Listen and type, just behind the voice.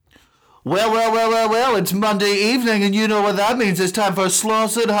Well, it's Monday evening, and you know what that means. It's time for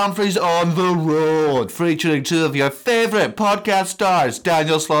Sloss and Humphreys on the Road, featuring two of your favourite podcast stars.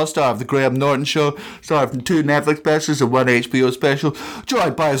 Daniel Sloss, star of The Graham Norton Show, star of 2 Netflix specials and 1 HBO special,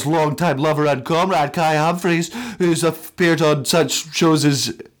 joined by his longtime lover and comrade, Kai Humphreys, who's appeared on such shows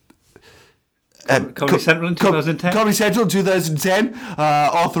as... Comedy Central in 2010. Comedy Central in 2010,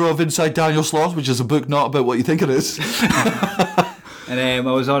 author of Inside Daniel Sloss, which is a book not about what you think it is. And I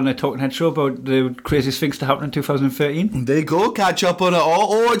was on a Talking Head show about the craziest things to happen in 2013. There you go, catch up on it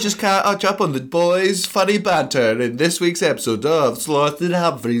all, or just catch up on the boys' funny banter in this week's episode of Sloss and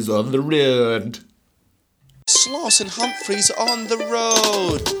Humphreys on the Road. Sloss and Humphreys on the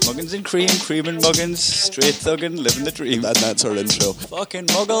road. Muggins and cream and muggins, straight thuggin', living the dream. And that's our intro. Fucking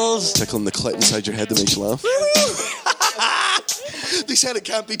muggles. Tickling the clit inside your head that makes you laugh. They said it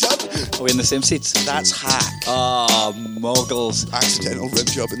can't be done. Are we in the same seats? That's hack. Ah, muggles. Accidental rim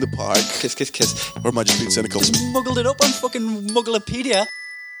job in the park. Kiss, kiss, kiss. Or am I just being cynical? Just muggled it up on fucking Mugglepedia.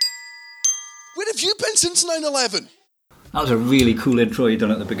 Where have you been since 9/11? That was a really cool intro you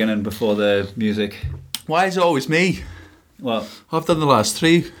done at the beginning before the music. Why is it always me? Well, I've done the last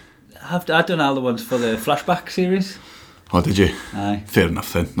 3. I've done all the ones for the flashback series. Oh, did you? Aye. Fair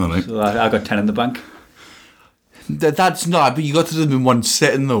enough then, alright. So I got 10 in the bank. That's not, but you got to do them in one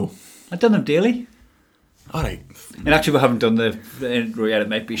sitting though. I've done them daily. Alright. And actually we haven't done the intro yet, it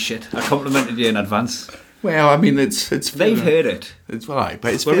might be shit. I complimented you in advance. Well, I mean, it's They've heard it. It's alright,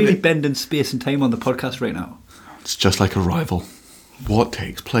 but it's We're fair really that- bending space and time on the podcast right now. It's just like Arrival. What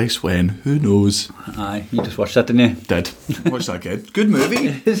takes place when? Who knows? Aye, you just watched that, didn't you? Did. Watch that again. Good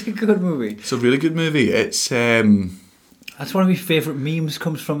movie. It's a good movie. It's a really good movie. It's That's one of my favourite memes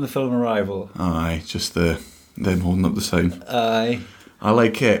comes from the film Arrival. aye, just them holding up the sign. Aye. I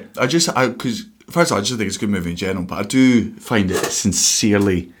like it. Because first of all, I just think it's a good movie in general, but I do find it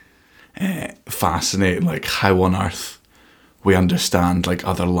sincerely fascinating, like how on earth we understand like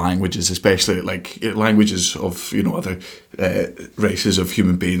other languages, especially like languages of other races of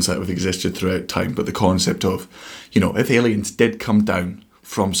human beings that have existed throughout time. But the concept of if aliens did come down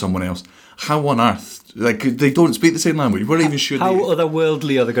from someone else, how on earth, like, they don't speak the same language. We're not even sure. How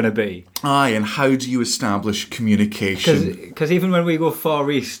otherworldly are they going to be? Aye, and how do you establish communication? Because even when we go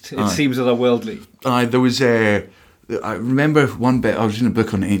far east, it seems otherworldly. Aye, there was I remember one bit, I was reading a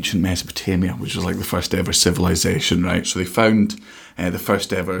book on ancient Mesopotamia, which was like the first ever civilization, right? So they found the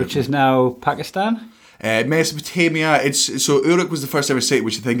first ever... Which is now Pakistan? Mesopotamia, so Uruk was the first ever site,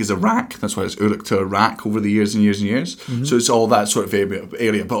 which I think is Iraq. That's why it's Uruk to Iraq over the years and years and years. Mm-hmm. So it's all that sort of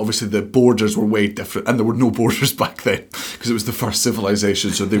area. But obviously the borders were way different, and there were no borders back then because it was the first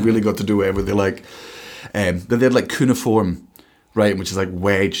civilization. So they really got to do whatever they like. They had like cuneiform writing, which is like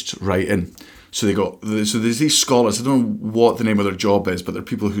wedged writing. So there's these scholars. I don't know what the name of their job is, but they're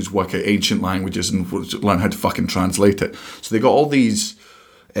people who work out ancient languages and learn how to fucking translate it. So they got all these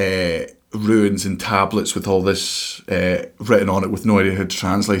ruins and tablets with all this written on it with no idea how to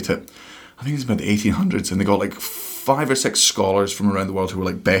translate it. I think it's about the 1800s, and they got like 5 or 6 scholars from around the world who were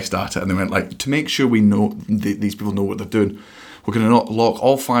like best at it, and they went like, to make sure we know these people know what they're doing, we're going to lock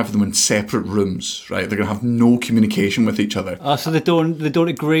all 5 of them in separate rooms, right? They're going to have no communication with each other. Oh, so they don't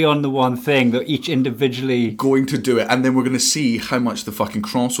agree on the one thing. They're each individually going to do it, and then we're going to see how much the fucking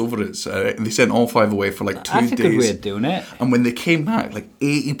crossover is. And they sent all 5 away for like 2 days. That's a good way of doing it. And when they came back, like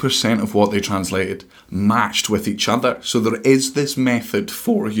 80% of what they translated matched with each other. So there is this method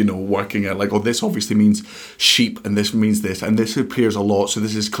for working out like, oh, this obviously means sheep, and this means this, and this appears a lot. So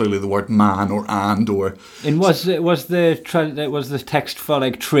this is clearly the word man or and or. And was the text for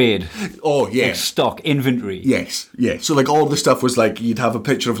like trade? Oh yeah, like stock inventory. Yes, yeah. So like all the stuff was like you'd have a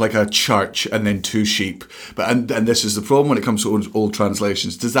picture of like a church and then 2 sheep. But and this is the problem when it comes to old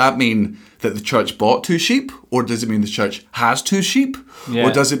translations. Does that mean that the church bought 2 sheep, or does it mean the church has 2 sheep,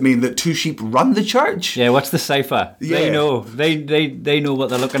 or does it mean that 2 sheep run the church? Yeah. What's the cipher? Yeah. They know. They know what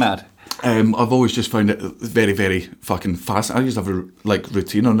they're looking at. I've always just found it very, very fucking fascinating. I used to have a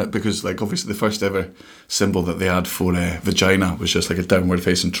routine on it because, like, obviously the first ever symbol that they had for vagina was just like a downward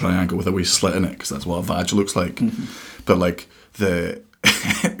facing triangle with a wee slit in it, because that's what a vag looks like. Mm-hmm. But like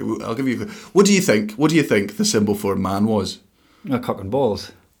I'll give you. What do you think? What do you think the symbol for man was? A cock and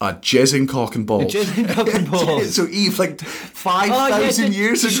balls. A jizzing cock and balls. A jizzing cock and balls. So Eve, like 5,000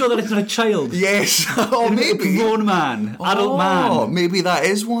 years to ago. show that it's not a child. Yes. Oh, maybe. A grown man. Adult man. Oh, maybe that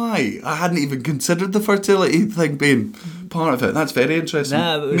is why. I hadn't even considered the fertility thing being part of it. That's very interesting.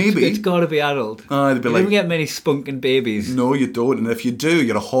 Nah, but Maybe. it's got to be adult. They'd be You like, don't get many spunking babies. no, you don't. And if you do,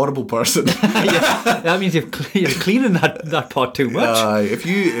 you're a horrible person. That means you're cleaning that pot too much.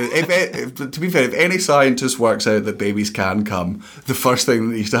 To be fair, if any scientist works out that babies can come, the first thing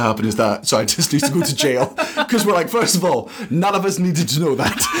that needs to happen is that scientist needs to go to jail. Because we're like, first of all, none of us needed to know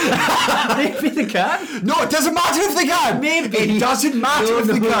that. Maybe they can. No, it doesn't matter if they can. Maybe. It doesn't matter if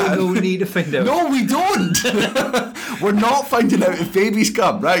they can. No, we need to find out. No, we don't. We're not finding out if babies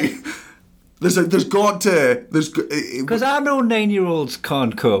come, right? Because I know 9-year-olds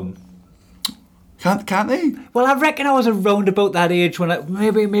can't come. Can't they? Well, I reckon I was around about that age when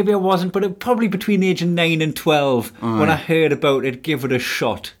maybe I wasn't, but probably between the age of 9 and 12 when I heard about it, give it a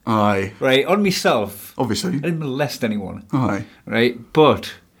shot. Aye. Right, on myself. Obviously. I didn't molest anyone. Aye. Right,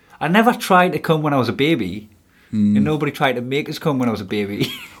 but I never tried to come when I was a baby, and nobody tried to make us come when I was a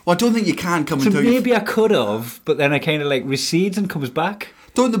baby. Well, I don't think you can come So until maybe I could have, but then I kind of like recedes and comes back.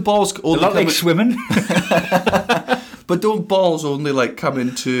 Don't the balls A only lot come like swimming. But don't balls only like come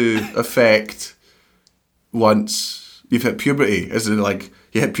into effect once you've hit puberty? Isn't it like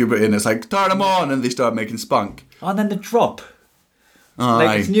you hit puberty and it's like turn them on and they start making spunk? And then the drop. Aye.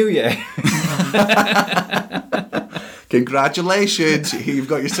 Like it's New Year. Congratulations, you've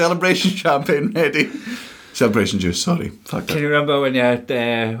got your celebration champagne ready. Celebration juice, sorry. Fuck Can it. you remember when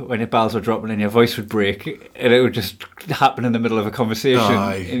your balls were dropping and your voice would break and it would just happen in the middle of a conversation?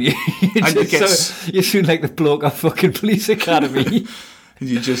 Aye. And you sound like the bloke off fucking Police Academy.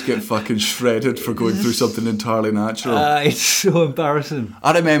 You just get fucking shredded for going through something entirely natural. It's so embarrassing.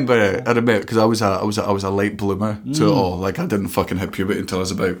 I remember because I was a late bloomer to it all. Like I didn't fucking hit puberty until I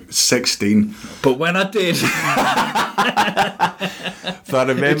was about 16. But when I did, But I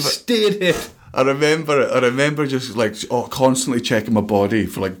remember. it stayed hit. I remember just like constantly checking my body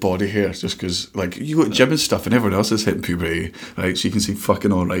for like body hair, just because like you go to gym and stuff, and everyone else is hitting puberty, right? So you can see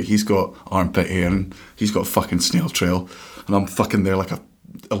fucking all right. He's got armpit hair and he's got fucking snail trail, and I'm fucking there like a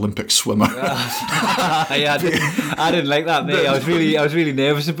Olympic swimmer. I didn't like that, mate. I was really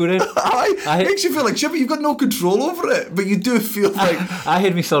nervous about it. It makes you feel like shit, but you've got no control over it. But you do feel like I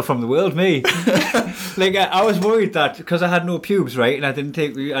hid myself from the world, me. Like I was worried that because I had no pubes, right, and I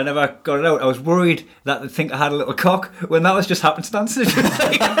never got it out. I was worried that they'd think I had a little cock when that was just happenstance.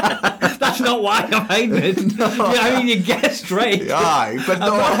 That's not why I'm hiding it. No. Yeah, I mean, you guessed right. Aye, but I'm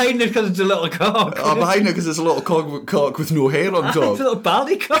not hiding it because it's a little cock. I'm hiding it because it's a little cock with no hair on It's top. a little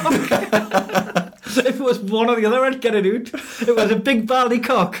baldy cock. If it was one or the other, I'd get it out. If it was a big baldy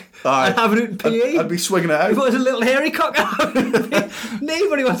cock, Aye. I'd have it out in PE. I'd be swinging it out. If it was a little hairy cock,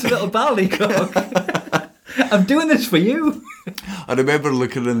 nobody wants a little baldy cock. I'm doing this for you. I remember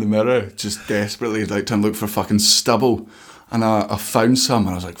looking in the mirror, just desperately, like trying to look for fucking stubble, and I found some,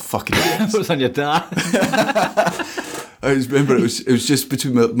 and I was like, "Fucking!" It was on your dad. I just remember it was just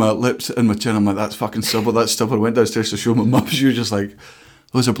between my lips and my chin. I'm like, "That's fucking stubble. That's stubble." I went downstairs to show my mum. She was just like,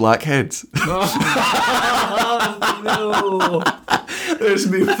 "Those are blackheads." No. There's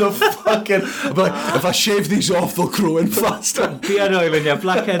me with the fucking. I'm like, if I shave these off, they'll grow in faster. Beard oil in your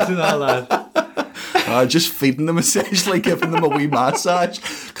blackheads and all that. Just feeding them, essentially, giving them a wee massage.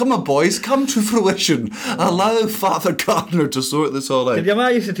 Come on, boys, come to fruition. Allow Father Gardner to sort this all out. Did your ma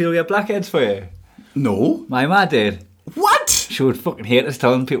used to deal with your blackheads for you? No. My ma did. What? She would fucking hate us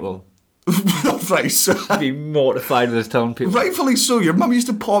telling people. Right, so. She'd be mortified with us telling people. Rightfully so. Your mum used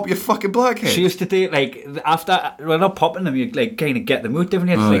to pop your fucking blackhead. She used to do like after, well, not popping them, you'd like kind of get them out, didn't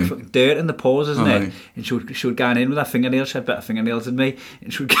you? It's like fucking dirt in the pores, isn't Aye. it? And she would go in with her fingernails. She had better fingernails than me,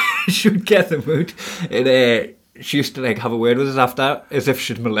 and she would get them out. And she used to like have a word with us after, as if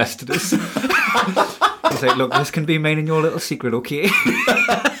she'd molested us. She's like, "Look, this can be mine and your little secret, okay?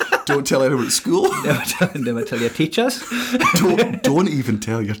 Don't tell anyone at school. Never tell your teachers. Don't even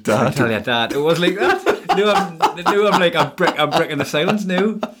tell your dad. Tell your dad." It was like that. I'm breaking the silence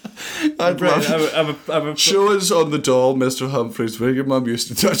now. I'm Show us on the doll, Mr. Humphreys, where your mum used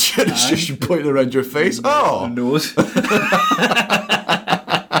to touch it. It's just you pointing around your face. Oh! Nose.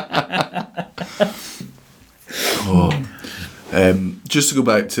 Just to go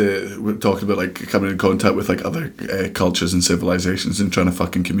back to we're talking about like coming in contact with like other cultures and civilizations and trying to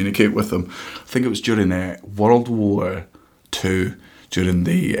fucking communicate with them. I think it was during World War II, during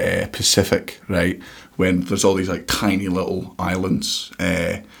the Pacific, right, when there's all these like tiny little islands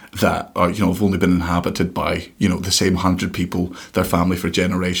that are, you know, have only been inhabited by, you know, the same 100 people, their family for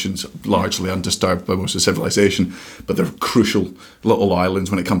generations, largely undisturbed by most of civilization, but they're crucial little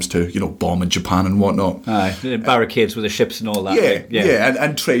islands when it comes to, you know, bombing Japan and whatnot. Aye, the barricades with the ships and all that. Yeah.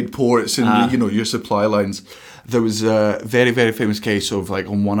 And trade ports and, you know, your supply lines. there was a very, very famous case of like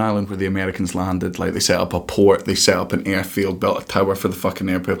on one island where the Americans landed, like they set up a port, they set up an airfield, built a tower for the fucking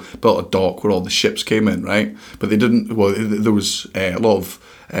airfield, built a dock where all the ships came in, right? But they didn't, well, there was a lot of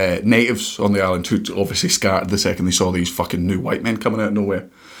natives on the island who obviously scattered the second they saw these fucking new white men coming out of nowhere.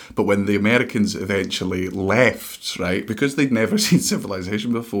 But when the Americans eventually left, right, because they'd never seen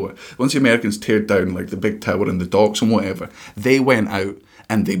civilization before, once the Americans teared down like the big tower and the docks and whatever, they went out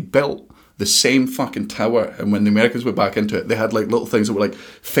and they built the same fucking tower. And when the Americans went back into it, they had like little things that were like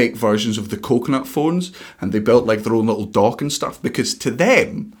fake versions of the coconut phones, and they built like their own little dock and stuff, because to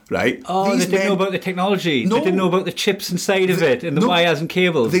them, right? Oh, they didn't know about the technology. No. They didn't know about the chips inside of it and the wires and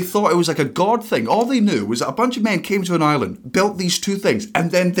cables. They thought it was like a god thing. All they knew was that a bunch of men came to an island, built these two things, and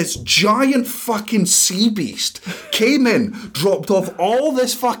then this giant fucking sea beast came in, dropped off all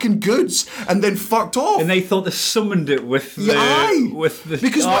this fucking goods, and then fucked off. And they thought they summoned it with the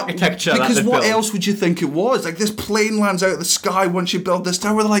architecture. Because what else would you think it was? Like, this plane lands out of the sky once you build this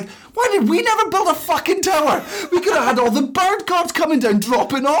tower. They're like, why did we never build a fucking tower? We could have had all the bird gods coming down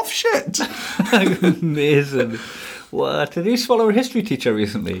dropping off shit. Amazing. What? Did you swallow a history teacher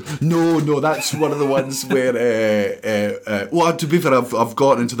recently? No, that's one of the ones where, well, to be fair, I've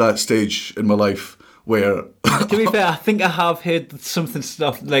gotten into that stage in my life where... To be fair, I think I have heard something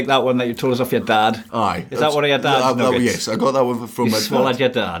stuff like that one that you told us off your dad. Aye. Is that one of your dad's nuggets? Yes, I got that one from You my swallowed dad. your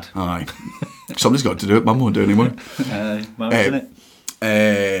dad. Aye. Somebody's got to do it. Mum won't do it anymore. Mum, isn't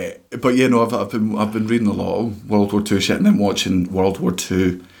it? But yeah, no, I've been reading a lot of World War II shit, and then watching World War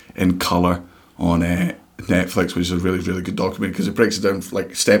II in colour on Netflix, which is a really, really good documentary, because it breaks it down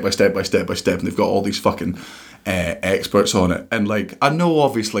like step by step by step by step, and they've got all these fucking experts on it. And like, I know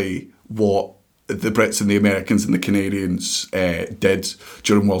obviously what the Brits and the Americans and the Canadians did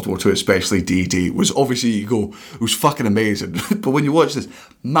during World War II, especially D-Day, was obviously, you go, it was fucking amazing. But when you watch this,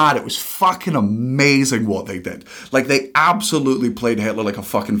 man, it was fucking amazing what they did. Like, they absolutely played Hitler like a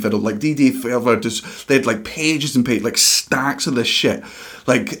fucking fiddle. Like, D-Day forever, just, they had like pages and pages, like stacks of this shit.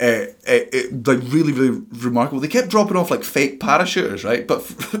 Like, like really, really remarkable. They kept dropping off like fake parachuters, right?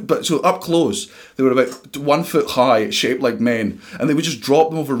 But so up close, they were about 1 foot high, shaped like men, and they would just drop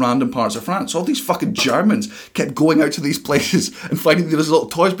them over random parts of France. All these fucking Germans kept going out to these places and finding these little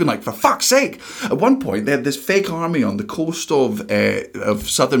toys, being like, for fuck's sake. At one point, they had this fake army on the coast of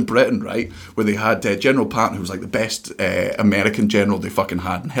southern Britain, right, where they had General Patton, who was like the best American general they fucking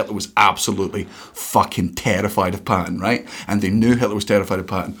had, and Hitler was absolutely fucking terrified of Patton, right? And they knew Hitler was terrified of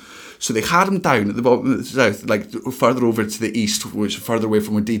Patton. So they had him down at the bottom of the south, like further over to the east, which is further away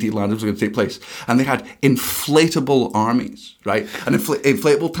from where D-Day landed was going to take place. And they had inflatable armies, right? And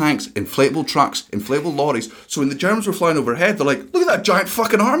inflatable tanks, inflatable trucks, inflatable lorries. So when the Germans were flying overhead, they're like, look at that giant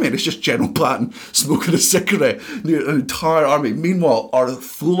fucking army. And it's just General Patton smoking a cigarette near an entire army. Meanwhile, our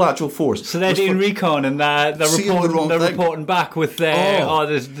full actual force. So they're doing recon and they're reporting back with their...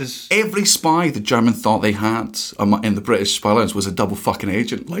 there's... Every spy the Germans thought they had in the British spy lines was a double fucking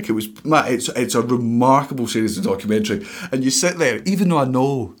agent. Like, it was... It's a remarkable series of documentary, and you sit there, even though I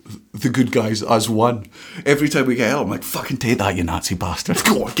know the good guys as one, every time we get out, I'm like, fucking take that, you Nazi bastard.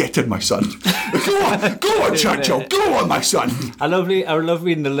 Go on, get in, my son. Go on, Churchill. Go on, my son. I love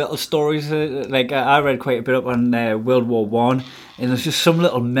reading the little stories. I read quite a bit up on World War One, and there's just some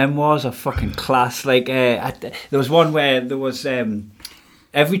little memoirs of fucking class. Like there was one where there was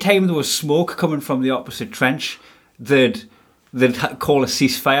every time there was smoke coming from the opposite trench, they'd call a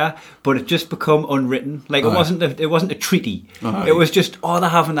ceasefire, but it just become unwritten. Like, it wasn't a treaty. It was just, they're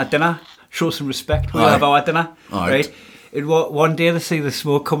having that dinner. Show some respect. We'll have our dinner, right? And one day they see the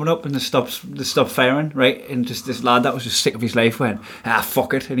smoke coming up and they stop firing, right? And just this lad that was just sick of his life went,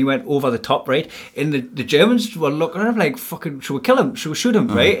 fuck it, and he went over the top, right? And the Germans were looking at him like, fucking, should we kill him? Should we shoot him,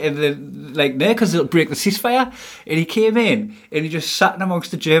 right? And then, like, no, because it'll break the ceasefire. And he came in and he just sat in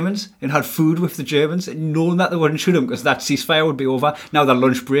amongst the Germans and had food with the Germans, knowing that they wouldn't shoot him because that ceasefire would be over. Now their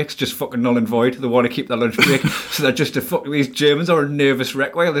lunch break's just fucking null and void. They want to keep their lunch break, so they're just these Germans are a nervous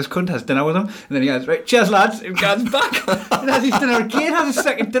wreck while this cunt has dinner with them. And then he goes, right, cheers lads, and goes back. And has his dinner again, has a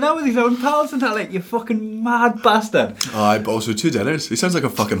second dinner with his own pals, and that, like, you fucking mad bastard. Aye, but also 2 dinners. He sounds like a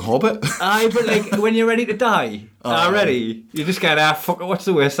fucking hobbit. Aye, but like, when you're ready to die, already, you just go, fuck it, what's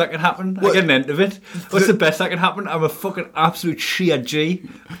the worst that can happen? I get an end of it. What's the best that can happen? I'm a fucking absolute sheer G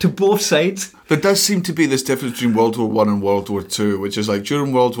to both sides. There does seem to be this difference between World War One and World War Two, which is like,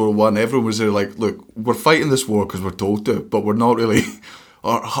 during World War One, everyone was there like, look, we're fighting this war because we're told to, but we're not really...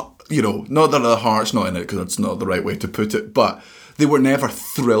 not that our heart's not in it, because that's not the right way to put it, but they were never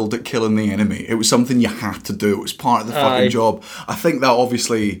thrilled at killing the enemy. It was something you had to do. It was part of the fucking job. I think that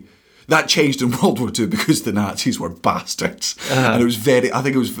obviously That changed in World War II because the Nazis were bastards. And it was I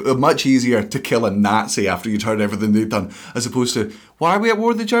think it was much easier to kill a Nazi after you'd heard everything they'd done, as opposed to, why are we at war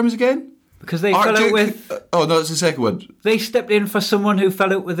with the Germans again? Because they fell out with... Oh, no, it's the second one. They stepped in for someone who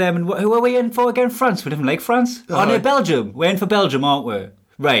fell out with them. And who are we in for again? France. We didn't like France. Oh, no, Belgium. We're in for Belgium, aren't we?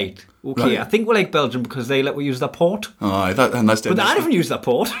 Right. Okay, right. I think we like Belgium because they let we use their port. Aye, and that's but I didn't use that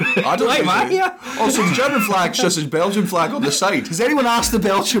port. I don't am I here? Also, the German flag's just as Belgian flag on the side. Has anyone asked the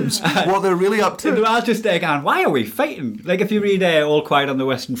Belgians what they're really up to? I was just there going, why are we fighting? Like, if you read All Quiet on the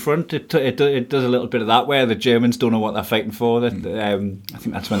Western Front, it does a little bit of that, where the Germans don't know what they're fighting for. I think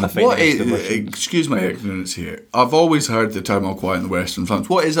that's when they're fighting. Excuse my ignorance here. I've always heard the term All Quiet on the Western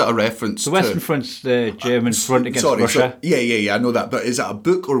Front. What is that a reference to? The Western Front's the German front against Russia. Yeah, I know that. But is that a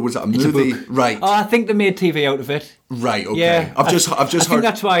book or was that a movie? Right. Oh, I think they made TV out of it. Right. Okay. Yeah, I've just heard. I think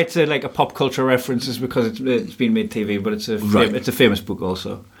that's why it's like a pop culture reference, is because it's been made TV, but it's a famous book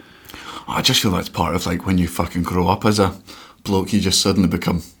also. I just feel that's part of like when you fucking grow up as a bloke, you just suddenly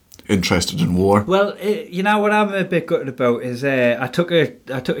become interested in war. Well, you know what I'm a bit gutted about is I took a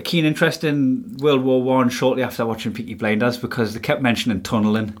keen interest in World War One shortly after watching Peaky Blinders, because they kept mentioning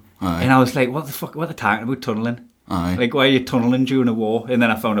tunnelling, and I was like, what the fuck? What are they talking about tunnelling? Aye. Like, why are you tunnelling during a war? And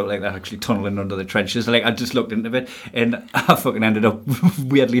then I found out like they're actually tunnelling under the trenches. Like, I just looked into it and I fucking ended up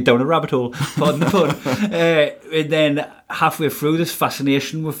weirdly down a rabbit hole. Pardon the pun. And then halfway through, this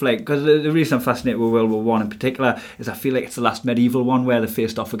fascination with like, because the reason I'm fascinated with World War One in particular is I feel like it's the last medieval one where they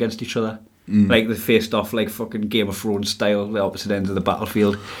faced off against each other. Like they faced off like fucking Game of Thrones style, the opposite ends of the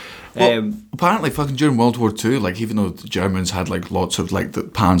battlefield. Well, apparently fucking during World War II, like, even though the Germans had like lots of, like, the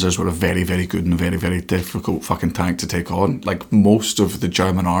Panzers were a very, very good and very, very difficult fucking tank to take on, like, most of the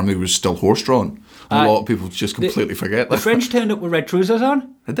German army was still horse-drawn. A lot of people just completely forget that. The French turned up with red trousers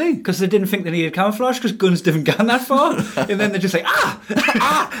on. Did they? Because they didn't think they needed camouflage, because guns didn't go that far. And then they're just like,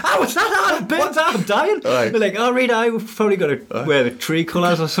 what's that? It burns out, I'm dying. Aye. They're like, oh, right, we've probably got to wear the tree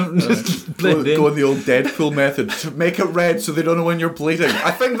colours or something. Just blend in. Go on the old Deadpool method. To make it red so they don't know when you're bleeding.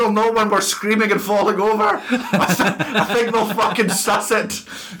 I think they'll know when we're screaming and falling over. I think they'll fucking suss it.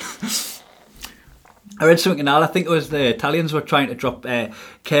 I read something else. I think it was the Italians were trying to drop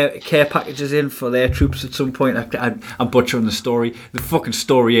care packages in for their troops at some point. I'm butchering the story. The fucking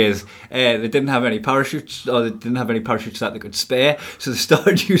story is they didn't have any parachutes, or they didn't have any parachutes that they could spare, so they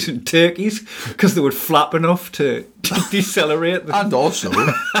started using turkeys because they would flap enough to decelerate. And also,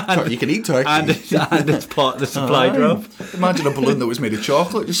 you can eat turkey. And it's part of the supply drop. Imagine a balloon that was made of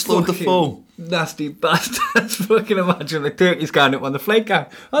chocolate, just slowed the flow. Nasty bastards. Fucking imagine the turkeys going up on the flight car.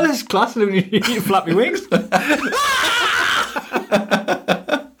 Oh, this is class, and you flap your wings.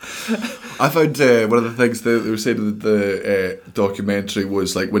 I found one of the things that they were saying in the documentary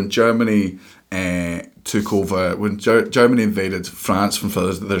was like when Germany took over, when Germany invaded France from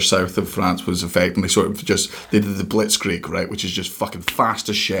further south of France was effectively sort of just, they did the Blitzkrieg, right, which is just fucking fast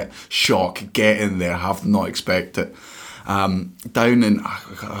as shit, shock, get in there, have them not expect it. Down in,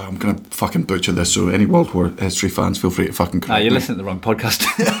 I'm going to fucking butcher this, so any World War history fans, feel free to fucking correct me. You're listening to the wrong podcast.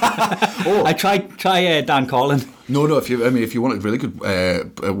 I try Dan Collin. No, if you want a really good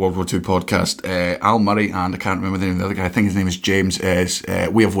World War II podcast, Al Murray and I can't remember the name of the other guy, I think his name is James,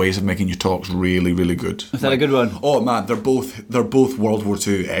 we have ways of making your talks really, really good. Is that a good one? Oh man, they're both World War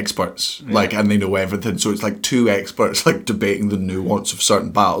II experts, like, and they know everything, so it's like two experts like debating the nuance of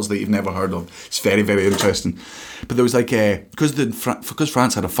certain battles that you've never heard of. It's very, very interesting. But there was like, because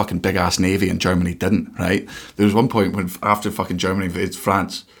France had a fucking big ass navy and Germany didn't, right? There was one point when after fucking Germany invades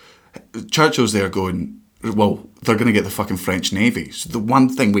France, Churchill's there going, well, they're going to get the fucking French navy. So the one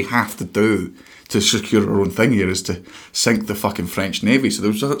thing we have to do to secure our own thing here is to sink the fucking French navy. So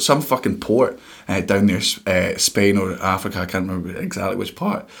there was some fucking port down there, Spain or Africa, I can't remember exactly which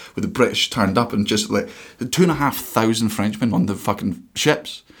part, where the British turned up and just like 2,500 Frenchmen on the fucking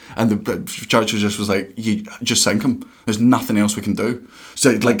ships. And the Churchill just was like, you just sink them. There's nothing else we can do.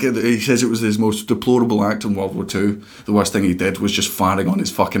 So, like, he says it was his most deplorable act in World War II. The worst thing he did was just firing on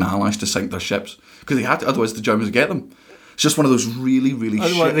his fucking allies to sink their ships. Because he had to, otherwise the Germans would get them. It's just one of those really, really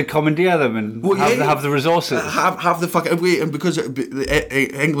shit. They commandeer them and have the resources. Have the fucking... And because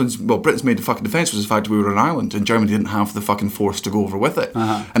Britain's main fucking defence was the fact we were an island and Germany didn't have the fucking force to go over with it.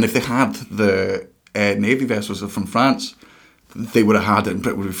 Uh-huh. And if they had the navy vessels from France, they would have had it and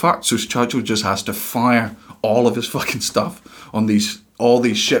Britain would be fucked. So Churchill just has to fire all of his fucking stuff on all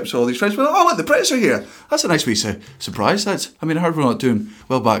these ships, all these French. Oh, look, the British are here. That's a nice wee surprise. I heard we're not doing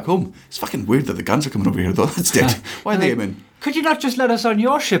well back home. It's fucking weird that the guns are coming over here, though. That's dead. Why are they aiming? Could you not just let us on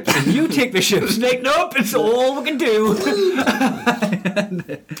your ships and you take the ships? Like, nope, it's all we can do.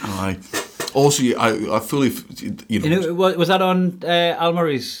 Aye. Also, I fully, You know, was that on Al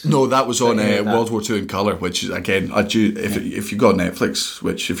Murray's? No, that was on that. World War II in colour, which is, again, if you got Netflix,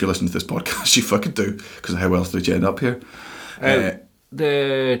 which if you're listening to this podcast, you fucking do, because how else did you end up here?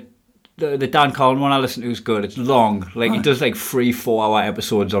 The Dan Collin one I listen to is good. It's long. Like, he does like 3-4 hour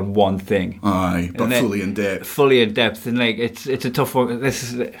episodes on one thing. Aye, but And fully in depth. Fully in depth, and like it's a tough one. This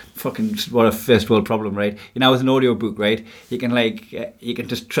is fucking what a first world problem, right? You know, with an audiobook, right? You can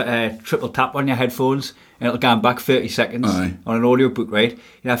just triple tap on your headphones and it'll go back 30 seconds. Aye. On an audiobook, right? You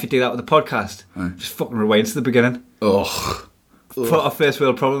know, if you do that with a podcast, just fucking rewind to the beginning. Ugh. What a first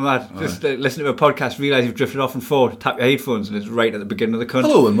world problem, that. Just listen to a podcast, realise you've drifted off and forward, tap your headphones, and it's right at the beginning of the cunt.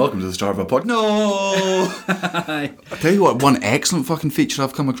 Hello and welcome to the start of a pod. No! I'll tell you what, one excellent fucking feature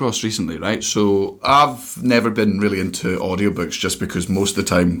I've come across recently, right? So, I've never been really into audiobooks just because most of the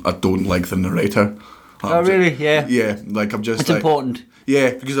time I don't like the narrator. Really? Yeah. Yeah, like I'm just It's like... important. Yeah,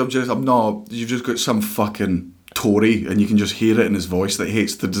 because I'm not... You've just got some fucking Tory and you can just hear it in his voice that he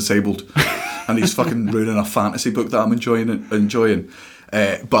hates the disabled. And he's fucking ruining a fantasy book that I'm enjoying.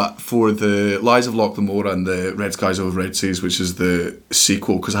 But for the Lies of Loch Lomora and the Red Skies Over Red Seas, which is the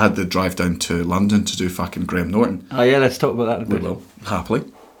sequel, because I had to drive down to London to do fucking Graham Norton. Oh yeah, let's talk about that a bit. Well, happily.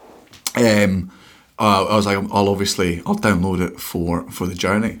 I was like, I'll download it for the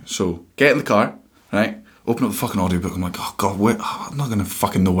journey. So get in the car, right? Open up the fucking audiobook. I'm like, oh god, I'm not gonna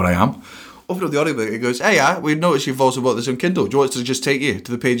fucking know where I am. Open up the audiobook, it goes, hey, we noticed you've also bought this on Kindle. Do you want us to just take you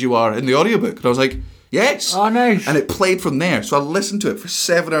to the page you are in the audiobook? And I was like, yes. Oh, nice. And it played from there. So I listened to it for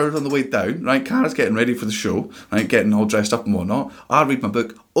 7 hours on the way down, right? Cara's getting ready for the show, right? Getting all dressed up and whatnot. I read my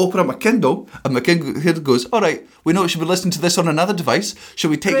book, open up my Kindle, and my Kindle goes, all right, we noticed you've been listening to this on another device. Shall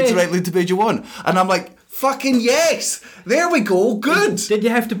we take you directly to page you want? And I'm like, fucking yes. There we go. Good. Did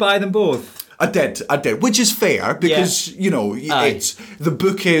you have to buy them both? I did, which is fair because, you know, it's the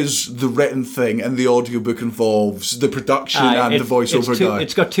book is the written thing and the audiobook involves the production and the voiceover guy.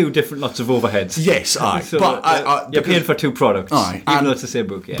 It's got two different lots of overheads. Yes, aye. So but you're paying for two products, aye, even though it's the same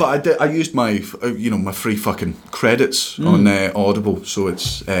book. Yeah. But I used my, my free fucking credits on Audible, so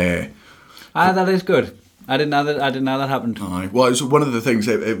it's... that is good. I didn't know that happened. Aye. Well, it's one of the things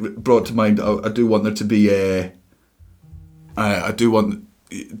it brought to mind. I do want there to be I do want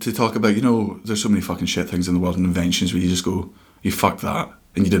to talk about, there's so many fucking shit things in the world and inventions where you just go, you fucked that,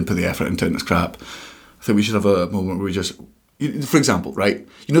 and you didn't put the effort into it and it's crap. I think we should have a moment where we just, for example, right,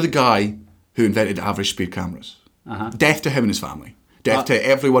 the guy who invented average speed cameras. Death to him and his family. Death to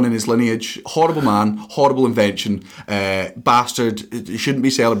everyone in his lineage. Horrible man, horrible invention, bastard, he shouldn't be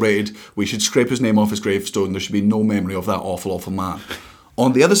celebrated. We should scrape his name off his gravestone. There should be no memory of that awful, awful man.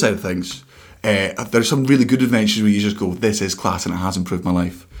 On the other side of things, there's some really good inventions where you just go, this is class and it has improved my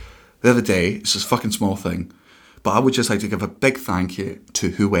life. The other day, it's this fucking small thing, but I would just like to give a big thank you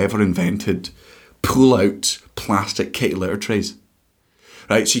to whoever invented pull-out plastic kitty litter trays.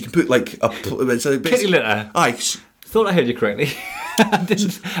 Right, so you can put like kitty litter? Aye. Thought I heard you correctly. I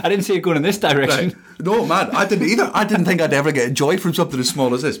didn't see it going in this direction. Right. No, man, I didn't either. I didn't think I'd ever get joy from something as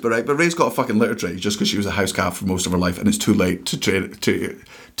small as this. But Ray's got a fucking litter tray just because she was a house cat for most of her life, and it's too late to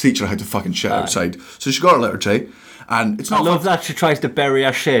teach her how to fucking shit outside. So she got a litter tray, and it's not. I love that she tries to bury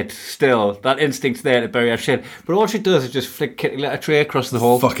her shit. Still, that instinct's there to bury her shit. But all she does is just flick kitty litter tray across the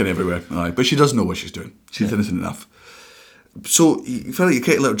hall. Fucking everywhere. Aye, but she doesn't know what she's doing. She's innocent enough. So you fill out your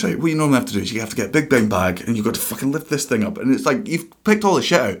kitty litter tray. What you normally have to do is you have to get a big bin bag and you've got to fucking lift this thing up, and it's like you've picked all the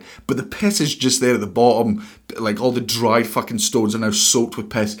shit out, but the piss is just there at the bottom. Like all the dried fucking stones are now soaked with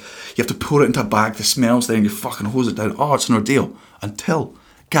piss. You have to pour it into a bag. The smell's there and you fucking hose it down. Oh, it's an ordeal. Until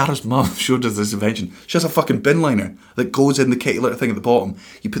Gara's mum showed us this invention. She has a fucking bin liner that goes in the kitty litter thing at the bottom.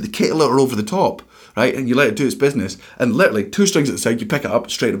 You put the kitty litter over the top, right, and you let it do its business, and literally 2 strings at the side, you pick it up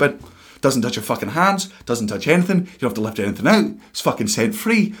straight in the bin. Doesn't touch your fucking hands, doesn't touch anything, you don't have to lift anything out, it's fucking scent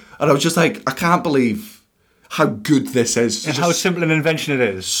free. And I was just like, I can't believe how good this is. And how simple an invention it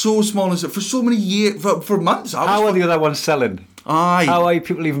is. So small as it, for so many years, for months. How are the other ones selling? Aye. How are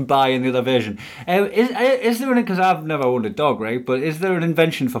people even buying the other version? Is there because I've never owned a dog, right? But is there an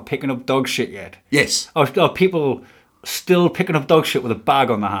invention for picking up dog shit yet? Yes. Or people still picking up dog shit with a bag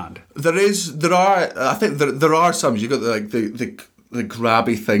on their hand? I think there are some. You've got the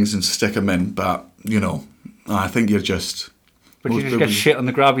grabby things and stick them in, but I think you're just. But you just get shit on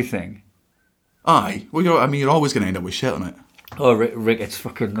the grabby thing. Aye, well, you're always going to end up with shit on it. Oh, Rick, it's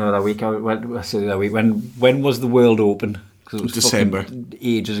fucking that week. When was the world open? Because it was December.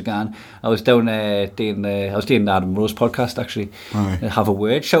 Ages ago. I was doing doing Adam Rose podcast actually. Aye. Have a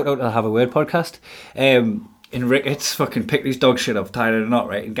Word. Shout out to the Have a Word podcast. And Ricketts fucking picked his dog shit up, tied it in a knot,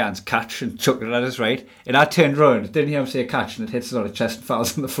 right, and got his catch and chucked it at us, right? And I turned round, didn't hear him say catch, and it hits us on the chest and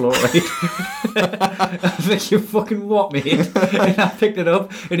falls on the floor, right? I was like, you fucking what, mate? And I picked it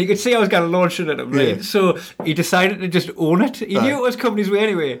up, and you could see I was going to launch it at him, right? Yeah. So he decided to just own it. He knew it was coming his way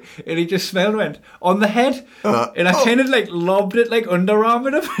anyway, and he just smelled went on the head, and I kind of like lobbed it like underarm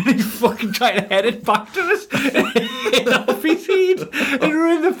at him, and he fucking tried to head it back to us, and off his head, and we're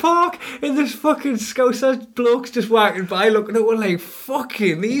in the park, and this fucking Scouser blokes just walking by looking at one like,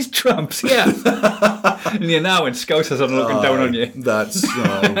 fucking these tramps, yeah. And you know when Scousers are looking down on you. That's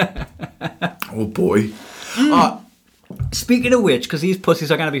oh boy. Speaking of which, because these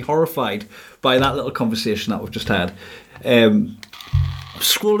pussies are going to be horrified by that little conversation that we've just had,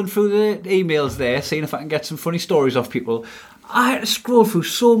 scrolling through the emails there, seeing if I can get some funny stories off people. I had to scroll through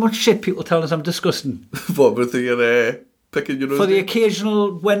so much shit people telling us I'm disgusting. What with the picking your nose? For the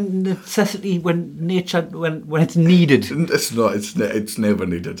occasional when necessity, when nature, when it's needed. It's not. It's never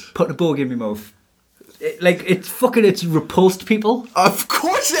needed. Putting a bogey in my mouth. It's repulsed people. Of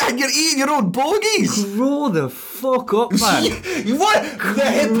course, you're eating your own bogies. Grow the fuck up, man. What? The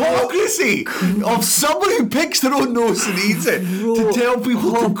hypocrisy of someone who picks their own nose and eats it to tell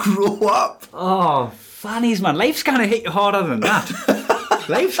people to grow up. Oh, fannies, man. Life's gonna hit you harder than that.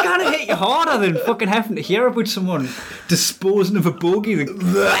 Life's gonna hit you harder than fucking having to hear about someone disposing of a bogey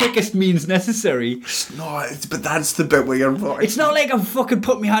the quickest means necessary. No, but that's the bit where you're. It's not like I'm fucking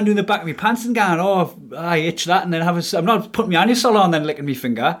putting my hand in the back of my pants and going, oh, I itch that, and then I'm not putting my anusol on and then licking my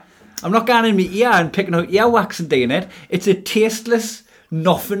finger. I'm not going in my ear and picking out earwax and doing it. It's a tasteless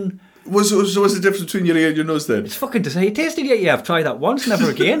nothing. What's the difference between your ear and your nose then? It's fucking disgusting. You tasted it? Yeah, I've tried that once,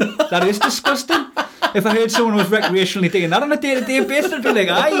 never again. That is disgusting. If I heard someone was recreationally doing that on a day-to-day basis, I'd be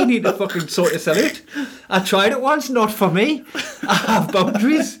like, you need to fucking sort yourself out. I tried it once, not for me. I have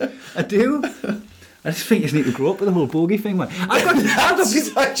boundaries. I do. I just think you need to grow up with the whole bogey thing, man. I've got people,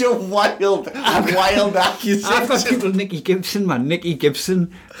 such a wild accusation. I've got people, Nicky Gibson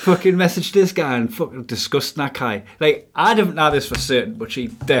fucking messaged this guy and fucking disgusting that guy. Like, I don't know this for certain, but she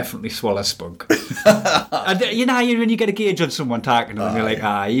definitely swallows spunk. You know when you get a gauge on someone talking to them, you're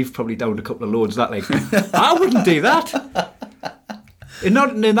like, you've probably downed a couple of loads of that. Like, I wouldn't do that.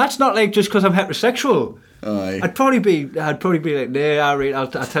 And that's not like just because I'm heterosexual. Aye. I'd probably be like, nah, all right, I'll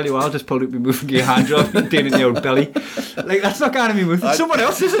tell you what, I'll just probably be moving your hand job and doing it in your own belly. Like, that's not going to be moving. Someone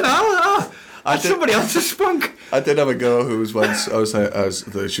else isn't. Somebody else's spunk. I did have a girl who was once. She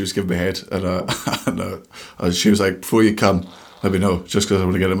was giving me head, and she was like, "Before you come, let me know, just because I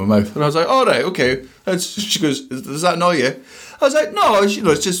want to get it in my mouth." And I was like, "All right, okay." She goes, "Does that annoy you?" I was like, "No,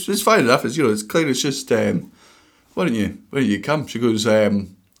 it's fine enough. It's clear. It's just why don't you come?" She goes,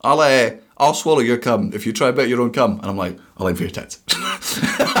 I'll swallow your cum if you try a bit of your own cum. And I'm like, I'll aim for your tits.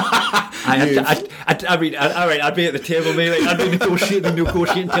 I mean, all right, I'd be at the table, mate. Like, I'd be negotiating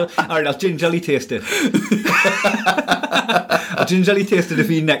till, all right, I'll gingerly taste it. I'll gingerly taste it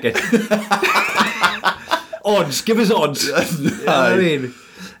if you neck it. Odds, give us odds. You know what I mean?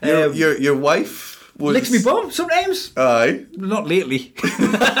 Your wife was... licks me bum sometimes. Aye. Not lately.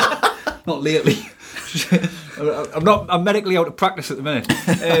 Not lately. I'm medically out of practice at the minute.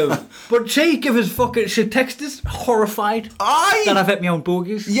 But she texted us horrified. Aye. That I've hit my own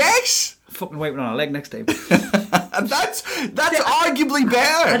bogies. Yes. Fucking wiping on her leg next time. And that's arguably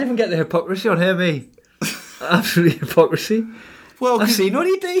better. I didn't even get the hypocrisy on her, me. Absolute hypocrisy. Well, I've seen what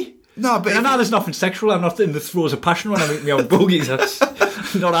he did. No, but I know there's nothing sexual. I'm not in the throes of passion when I'm eating my own bogies. That's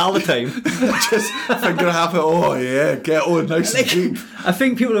not all the time. Just finger half it. Oh yeah, get on nice and deep. I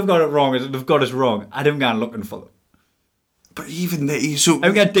think people have got it wrong. They've got us wrong. I didn't go looking for them. But even so, I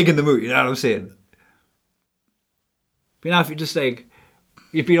don't get digging the mood. You know what I'm saying? But you know, if you just like,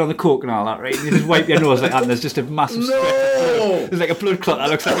 you've been on the coke and all that, right? And you just wipe your nose like that, and there's just a massive strip of blood. There's like a blood clot that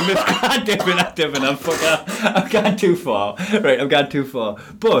looks like a mist. I'm dipping. I'm gone too far. Right, I've gone too far.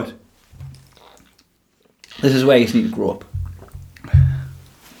 But this is where you need to grow up.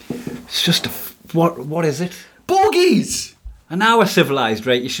 It's just what is it? bogies. And now we're civilised,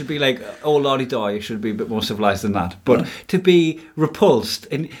 right? You should be like, oh lordy da, you should be a bit more civilised than that. But to be repulsed,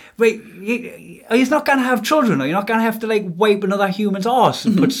 and wait, you're not going to have children, or you're not going to have to like wipe another human's arse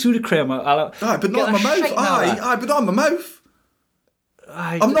and put Sudocreme. Aye, but not in my mouth. Aye, but not in my mouth.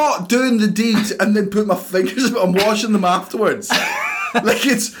 I'm not doing the deed and then put my fingers. I'm washing them afterwards. Like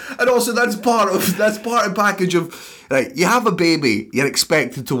and also that's part of the package of, right, you have a baby, you're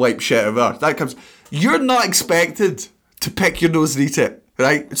expected to wipe shit over. That comes. You're not expected to pick your nose and eat it,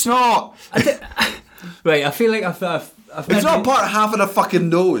 right? It's not. Right, I feel like I've it's not part of having a fucking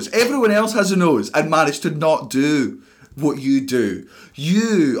nose. Everyone else has a nose and managed to not do what you do.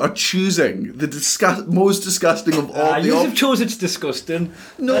 You are choosing the most disgusting of all the You have options. chosen it's disgusting.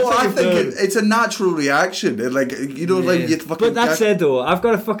 No, That's what I you've think done. it's a natural reaction. Like, you know, like you fucking. But that said, though, I've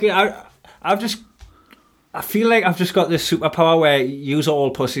got a fucking. I feel like I've just got this superpower where yous are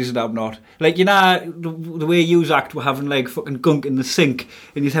all pussies and I'm not. Like, you know, the way yous act, we're having like fucking gunk in the sink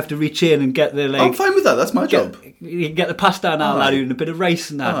and you'd have to reach in and get the like. I'm fine with that. That's my job. You can get the pasta and all that and a bit of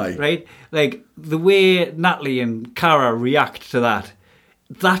rice and that, Aye. right? Like the way Natalie and Cara react to that.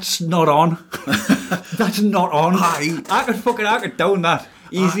 That's not on. That's not on. Aye. I could down that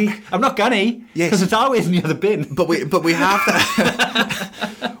easy. I'm not gonna, Yes. because it's always in the other bin. But we have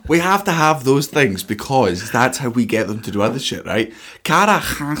to we have to have those things because that's how we get them to do other shit, right? Cara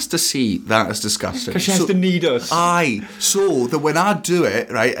has to see that as disgusting. Because she has to need us. Aye. So that when I do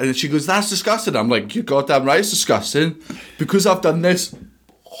it, right, and she goes, "That's disgusting," I'm like, "You goddamn right, it's disgusting." Because I've done this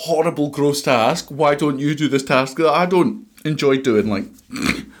horrible, gross task. Why don't you do this task that I don't enjoy doing, like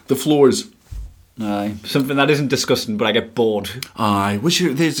the floors? Aye. Something that isn't disgusting, but I get bored. Aye.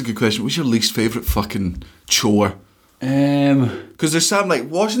 There's a good question. What's your least favourite fucking chore? Because there's some like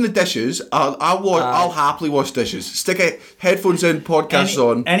washing the dishes. I'll happily wash dishes. Stick headphones in, podcasts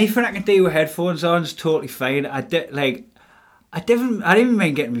on. Anything I can do with headphones on is totally fine. I didn't even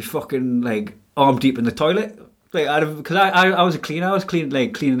mind getting me fucking like arm deep in the toilet. Like, because I was a cleaner. I was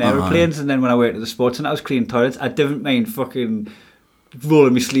cleaning aeroplanes, and then when I worked at the sports and I was cleaning toilets, I didn't mind fucking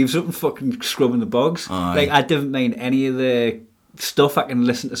rolling my sleeves up and fucking scrubbing the bogs. Aye. Like, I didn't mind any of the stuff. I can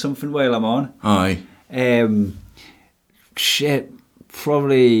listen to something while I'm on. Aye. Shit,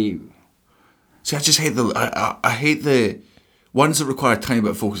 probably. See, I just hate I hate the ones that require a tiny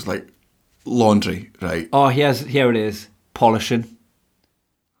bit of focus, like laundry, right? Oh, here it is. Polishing.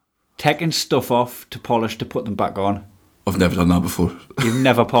 Taking stuff off to polish to put them back on. I've never done that before. You've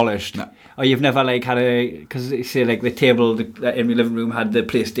never polished? No. Or you've never like had because say like the table in my living room had the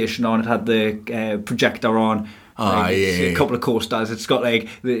PlayStation on, it had the projector on. Like, a couple of coasters. It's got like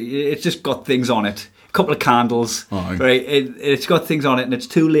it's just got things on it. A couple of candles, right? It's got things on it, and it's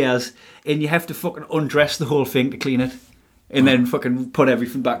 2 layers, and you have to fucking undress the whole thing to clean it, and then fucking put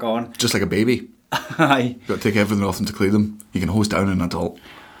everything back on. Just like a baby. Aye. You've got to take everything off them to clean them. You can hose down an adult.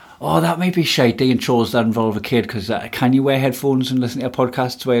 Oh, that may be shitey and chores that involve a kid, because can you wear headphones and listen to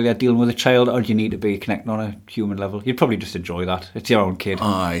podcasts while you're dealing with a child, or do you need to be connecting on a human level? You'd probably just enjoy that. It's your own kid.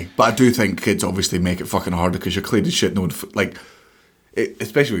 Aye. But I do think kids obviously make it fucking harder because you're cleaning shit.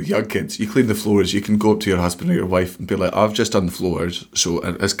 Especially with young kids, you clean the floors, you can go up to your husband or your wife and be like, "I've just done the floors," so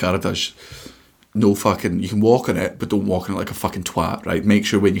as Cara does, no fucking, you can walk on it, but don't walk on it like a fucking twat, right? Make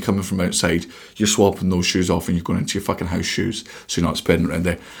sure when you're coming from outside, you're swapping those shoes off and you're going into your fucking house shoes, so you're not spinning around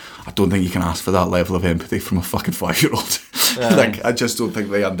there. I don't think you can ask for that level of empathy from a fucking 5-year-old. Like, I just don't think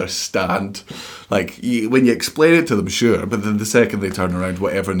they understand. Like, when you explain it to them, sure, but then the second they turn around,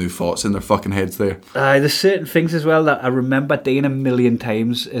 whatever new thoughts in their fucking heads there. There's certain things as well that I remember doing 1,000,000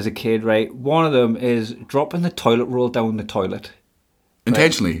 times as a kid, right? One of them is dropping the toilet roll down the toilet.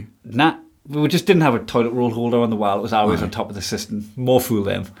 Intentionally? Nah. We just didn't have a toilet roll holder on the wall. It was always on top of the system. More fool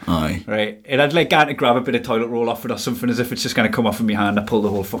them. Aye. Right? And I'd like go to grab a bit of toilet roll off it or something as if it's just going to come off in my hand. I pull the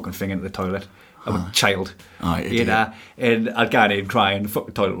whole fucking thing into the toilet. I'm a child. Aye, you know? And I'd go in crying,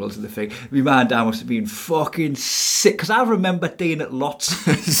 fucking toilet rolls in the thing. My man and dad must have been fucking sick, because I remember doing it lots.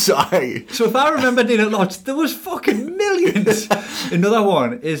 Sorry. So if I remember doing it lots, there was fucking millions. Another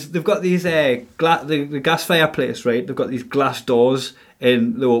one is they've got these the gas fireplace, right? They've got these glass doors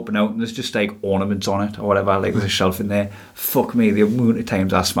and they open out and there's just like ornaments on it or whatever, like there's a shelf in there. Fuck me, the amount of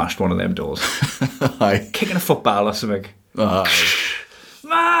times I smashed one of them doors. Aye. Kicking a football or something. Aye.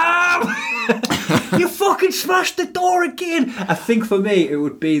 Mom! You fucking smashed the door again! I think for me it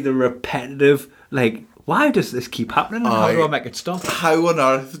would be the repetitive, like, why does this keep happening and how do I make it stop? How on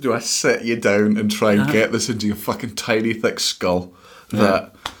earth do I sit you down and try and get this into your fucking tiny thick skull?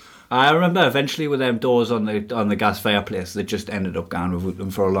 That I remember eventually with them doors on the gas fireplace, they just ended up going without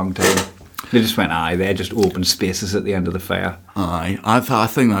them for a long time. They just went, they're just open spaces at the end of the fire. Aye, I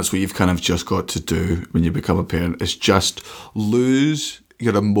think that's what you've kind of just got to do when you become a parent, is just lose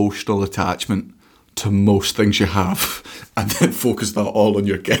your emotional attachment to most things you have and then focus that all on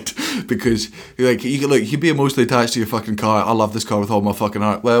your kid, because you'd be emotionally attached to your fucking car. I love this car with all my fucking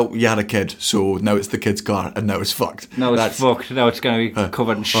heart. Well, you had a kid, so now it's the kid's car and now it's fucked. Now it's fucked. Now it's going to be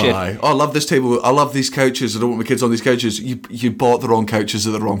covered in shit. Aye. Oh, I love this table. I love these couches. I don't want my kids on these couches. You bought the wrong couches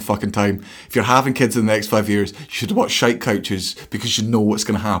at the wrong fucking time. If you're having kids in the next 5 years, you should watch shite couches because you know what's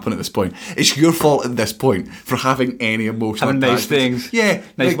going to happen at this point. It's your fault at this point for having any emotional Having nice attachment. things. Yeah.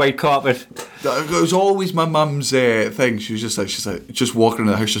 Nice white carpet. it was always my mum's thing. She's just walking around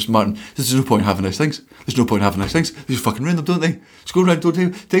the house, just muttering, "There's no point in having nice things. There's no point in having nice things. They just fucking ruin them, don't they? Just go around, don't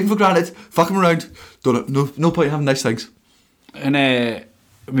take them for granted. Fuck them around. No point in having nice things." And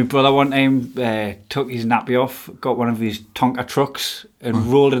my brother one time took his nappy off, got one of his Tonka trucks and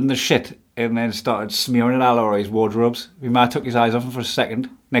rolled it in the shit and then started smearing it all over his wardrobes. My ma took his eyes off him for a second.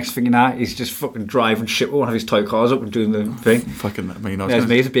 Next thing you know, he's just fucking driving shit with one of his toy cars up and doing the thing. There's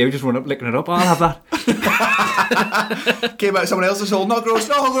me as a baby just running up, licking it up. Oh, I'll have that. Came out of someone else's hole. Not gross,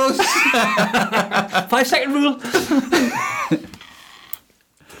 not gross. 5-second rule.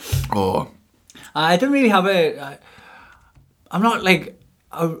 Oh. I didn't really have I'm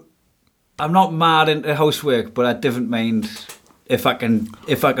not mad into housework, but I didn't mind if I can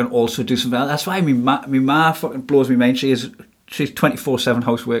also do something else. That's why my ma fucking blows me mind. She's 24/7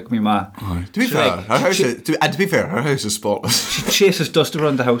 housework, my ma. Aye. To be fair, her house is spotless. She chases dust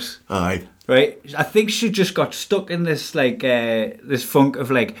around the house. Aye. Right? I think she just got stuck in this this funk of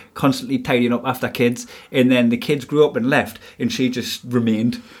constantly tidying up after kids, and then the kids grew up and left, and she just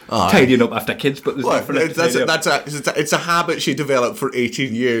remained tidying up after kids. But it's a habit she developed for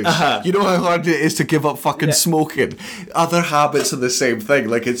 18 years. You know how hard it is to give up fucking smoking. Other habits are the same thing.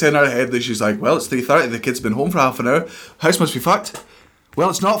 Like, it's in her head that she's like, well, it's 3:30, the kid's been home for half an hour, house must be fucked. Well,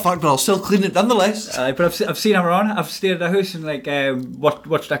 it's not fucked, but I'll still clean it nonetheless. But I've seen her on. I've stayed at the house and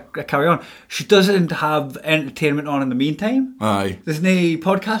watched that carry on. She doesn't have entertainment on in the meantime. Aye. There's no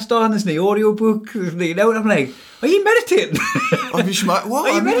podcast on. There's no audiobook. There's no. And I'm like, are you meditating? I mean, Are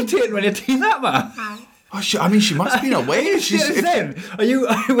you meditating when you're doing that, man? Oh, she must have been away. Are you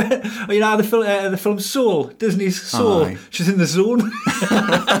now the film Soul, Disney's Soul? Aye. She's in the zone.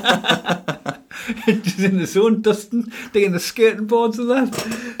 She's in the zone, dusting, digging the skating boards and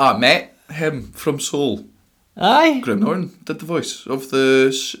that. I met him from Soul. Aye. Graham Norton did the voice of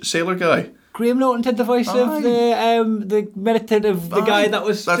the sailor guy. Graham Norton did the voice of the meditative, the guy that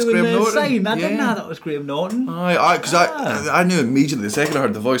was doing Graham the Norton. sign. I didn't know that was Graham Norton. Aye, because I knew immediately the second I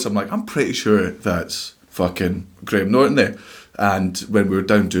heard the voice. I'm like, I'm pretty sure that's fucking Graham Norton there. And when we were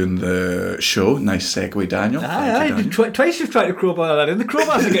down doing the show, nice segue, Daniel. Aye. Twice you've tried to crowbar that in. The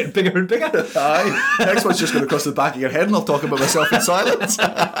crowbars are getting bigger and bigger. Aye. Next one's just going to cross the back of your head and I'll talk about myself in silence.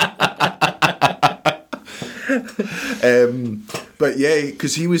 But yeah,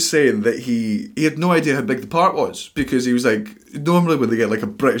 because he was saying that he had no idea how big the part was, because he was like, normally when they get like a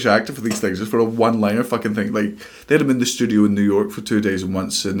British actor for these things, it's for a one-liner fucking thing. Like, they had him in the studio in New York for 2 days and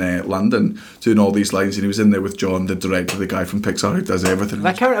once in London doing all these lines, and he was in there with John, the director, the guy from Pixar who does everything.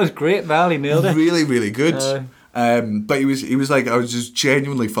 That character was great, Val. He nailed it. Really, really good. But he was like, I was just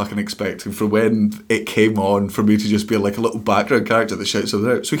genuinely fucking expecting for when it came on for me to just be like a little background character that shouts something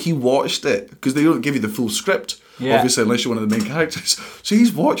out. So he watched it, because they don't give you the full script, obviously, unless you're one of the main characters. So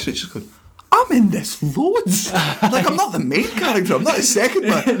he's watched it, just going, I'm in this loads. Like, I'm not the main character, I'm not the second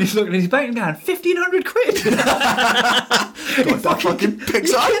one. And he's looking at his bank and going, 1,500 quid. God, that fucking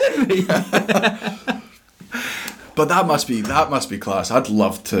Pixar. But that must be class. I'd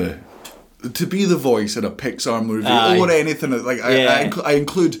love to be the voice in a Pixar movie or anything. Like, I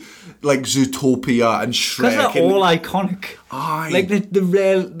include like Zootopia and Shrek. Because they're all iconic. Aye. Like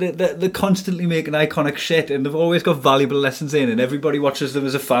they're constantly making iconic shit, and they've always got valuable lessons in, and everybody watches them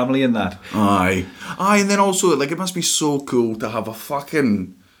as a family in that. Aye, and then also, like, it must be so cool to have a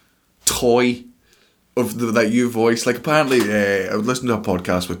fucking toy of that you voice. Like, apparently I would listen to a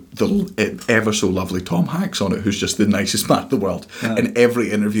podcast with the ever so lovely Tom Hanks on it, who's just the nicest man in the world. In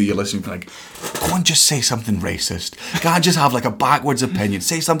every interview you listen to, like, go and just say something racist, can't just have like a backwards opinion,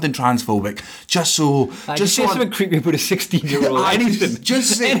 say something transphobic, just so say something creepy about a 16-year-old. Anything,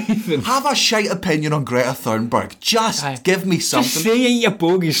 just say anything. Have a shite opinion on Greta Thunberg, just give me something. Just say you eat your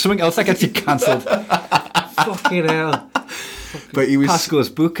bogies, something else that gets you cancelled. Fucking hell. But he was Pasco's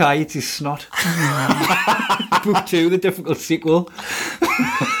book, I eat his snot. Book 2, the difficult sequel.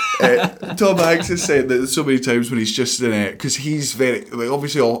 Tom Hanks has said that so many times when he's just in it, because he's very, like,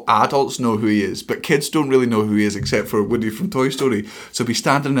 obviously all adults know who he is, but kids don't really know who he is except for Woody from Toy Story. So he'll be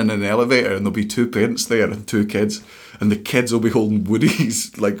standing in an elevator and there'll be 2 parents there and 2 kids, and the kids will be holding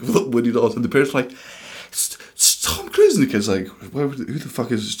Woody's, like, Woody dolls, and the parents are like, it's Tom Cruise, and the kid's like, who the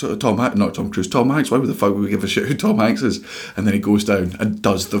fuck is Tom Hanks? Not Tom Cruise, Tom Hanks. Why would the fuck would we give a shit who Tom Hanks is? And then he goes down and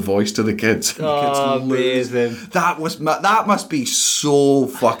does the voice to the kids. And the kids amazing! That must be so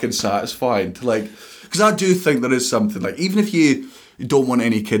fucking satisfying. To, like, because I do think there is something, like, even if you don't want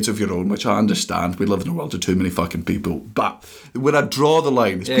any kids of your own, which I understand, we live in a world of too many fucking people, but where I draw the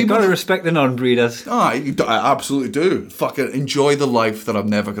line is people gotta respect the non-breeders. I absolutely do. Fucking enjoy the life that I'm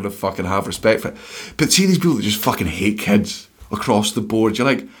never gonna fucking have respect for. But see these people that just fucking hate kids across the board, you're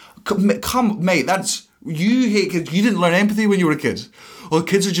like, Come, mate, you hate kids. You didn't learn empathy when you were a kid. Well,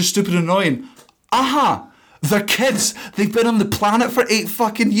 kids are just stupid and annoying. They're kids. They've been on the planet for 8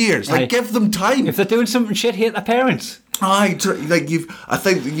 fucking years. Like, give them time. If they're doing something shit, hate their parents. I think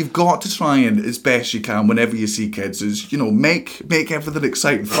that you've got to try and, as best you can, whenever you see kids, is, make everything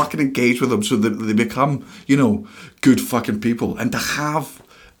exciting. Fucking engage with them so that they become, good fucking people. And to have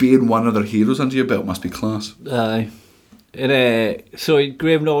being one of their heroes under your belt must be class. Aye. So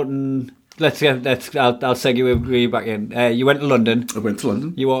Graham Norton. I'll segue you back in. You went to London. I went to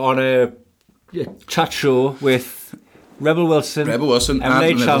London. You were on a chat show with Rebel Wilson, M.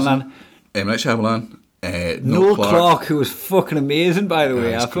 Night Shyamalan, Noel Clarke, who was fucking amazing, by the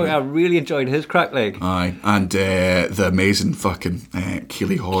way. I really enjoyed his crack leg. Aye, and the amazing fucking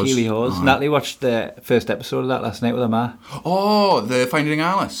Keely Hawes. Natalie watched the first episode of that last night with her ma. Oh, the Finding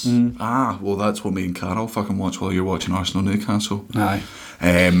Alice. Well, that's what me and Carol fucking watched while you're watching Arsenal Newcastle. Aye.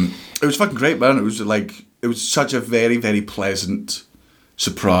 It was fucking great, man. It was such a very, very pleasant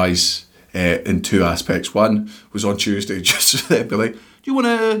surprise in 2 aspects. One was on Tuesday, just be like, do you want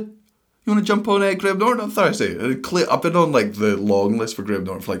to jump on Graham Norton on Thursday? And I've been on the long list for Graham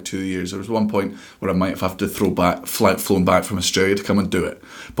Norton for 2 years. There was one point where I might have to flown back from Australia to come and do it,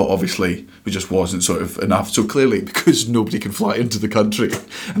 but obviously it just wasn't sort of enough. So clearly, because nobody can fly into the country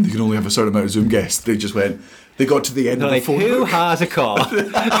and they can only have a certain amount of Zoom guests, they got to the end of the phone who book. has a car?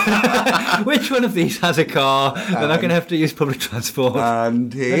 Which one of these has a car? They're not going to have to use public transport.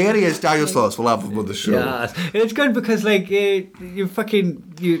 And here he is, Daniel Sloss. We'll have him on the show. Yes. It's good because you've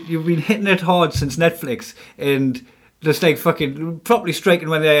been hitting it hard since Netflix, and just fucking properly striking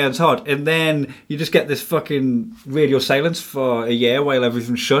when the iron's hot, and then you just get this fucking radio silence for a year while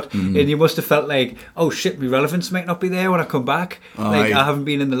everything's shut, and you must have felt oh shit, my relevance might not be there when I come back. I haven't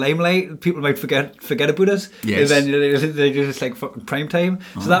been in the limelight. People might forget about us. Yes. And then they're just fucking prime time.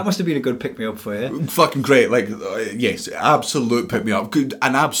 So that must have been a good pick me up for you. Fucking great. Yes, absolute pick me up. Good,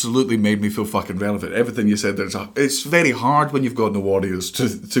 and absolutely made me feel fucking relevant. Everything you said it's very hard when you've got no Warriors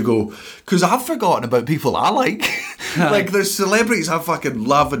to go, because I've forgotten about people I like. There's celebrities I fucking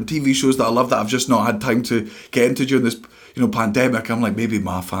love and TV shows that I love that I've just not had time to get into during this, pandemic. I'm like, maybe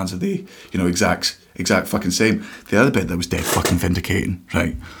my fans are the, exact fucking same. The other bit that was dead fucking vindicating,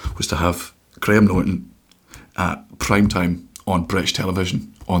 right, was to have Graham Norton at prime time on British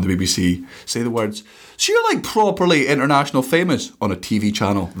television on the BBC say the words, so you're properly international famous on a TV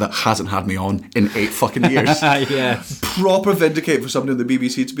channel that hasn't had me on in 8 fucking years. Yes. Proper vindicate for somebody on the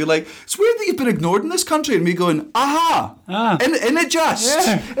BBC to be like, it's weird that you've been ignored in this country, and me going, and it just,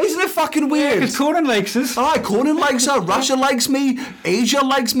 isn't it fucking weird? Because Conan likes us. Conan likes her, Russia likes me, Asia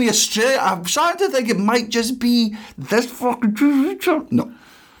likes me, Australia. I'm starting to think it might just be this fucking TV channel. No.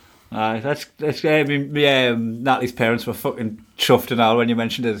 That's Natalie's parents were fucking chuffed and all when you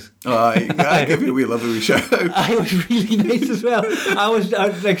mentioned it. I give you a wee lovely shout out. It was really nice as well. I was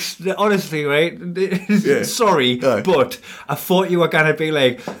honestly, right? Sorry, but I thought you were gonna be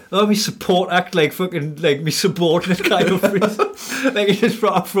me support act me subordinate kind of phrase. You just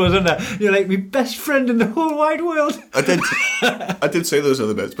brought up frozen there. You're me best friend in the whole wide world. I did say those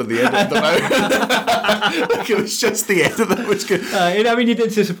other bits, but the end of them out. It was just the end of them was good. You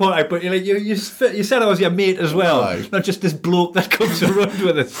did say support act, but you said I was your mate as well, not just this bloke that comes around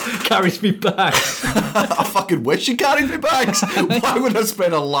with us, carries me back. I fucking wish you carried me back. Why would I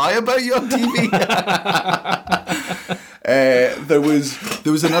spread a lie about you on TV? There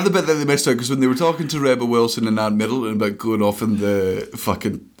was another bit that they missed out, because when they were talking to Rebel Wilson and Anne Middleton about going off in the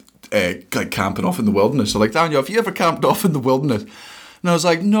fucking camping off in the wilderness, so Daniel, have you ever camped off in the wilderness? And I was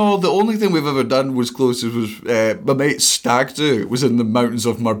like, no, the only thing we've ever done was closest was my mate's stag do. It was in the mountains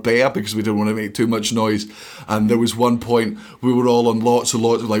of Marbella because we didn't want to make too much noise. And there was one point we were all on lots of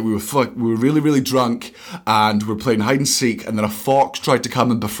we were really, really drunk, and we were playing hide and seek, and then a fox tried to come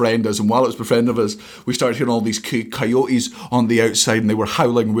and befriend us, and while it was befriending us, we started hearing all these coyotes on the outside, and they were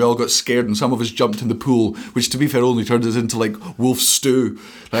howling. We all got scared, and some of us jumped in the pool, which to be fair only turned us into wolf stew,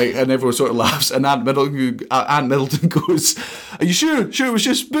 right? And everyone sort of laughs, and Aunt Middleton goes, are you sure it was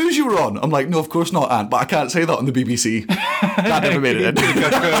just booze you were on? I'm like, no, of course not, Aunt, but I can't say that on the BBC. That never made it in.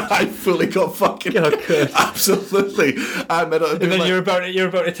 I fully got fucking absolutely. And then you're about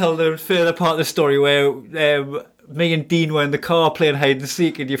to tell the further part of the story where me and Dean were in the car playing hide and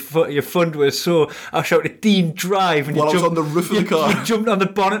seek, and your fun was so I shouted, Dean, drive, and I was on the roof of the car. You jumped on the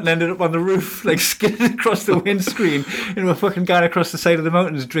bonnet and ended up on the roof, skidded across the windscreen, and we're fucking going across the side of the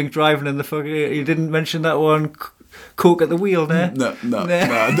mountains, drink driving, and you didn't mention that one coke at the wheel there. No.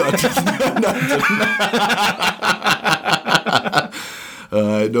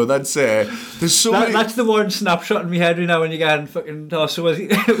 No, that's there's so many. That's the one snapshot in my head right now when you get fucking. Oh, so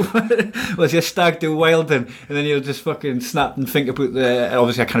was your stag do wilding, and then you'll just fucking snap and think about the.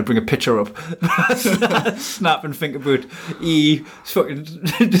 Obviously, I can't bring a picture up. Snap and think about fucking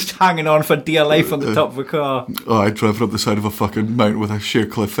just hanging on for dear life on the top of a car. Oh, I drove up the side of a fucking mountain with a sheer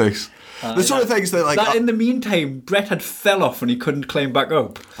cliff face. The sort of things that, like... That in the meantime, Brett had fell off and he couldn't climb back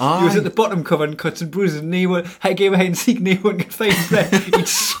up. He was at the bottom covered in cuts and bruises, and he gave a hide and seek, and he wouldn't find Brett. He'd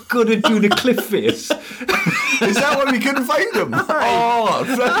scudded through the cliff face. Is that why we couldn't find him?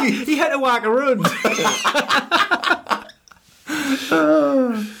 Oh, right. He had to walk around.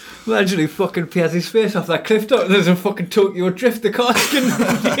 Imagine he fucking peels his face off that cliff top and there's a fucking Tokyo Drift, the car skin on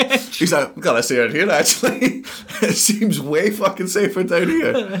the edge. He's like, gotta stay out here, actually. It seems way fucking safer down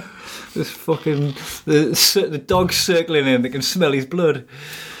here. There's fucking the dog's circling in, they can smell his blood.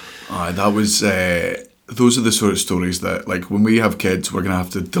 That was those are the sort of stories that, like, when we have kids, we're gonna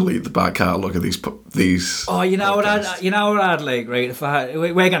have to delete the back catalogue of these. Oh, you know podcasts. what I'd like, right? If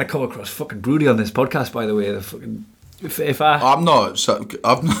we're gonna come across fucking broody on this podcast, by the way. The fucking I'm not.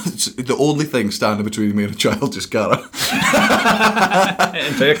 The only thing standing between me and a child is Cara.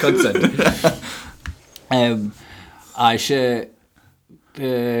 Entire consent.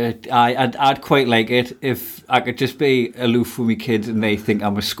 I'd quite like it if I could just be aloof with my kids and they think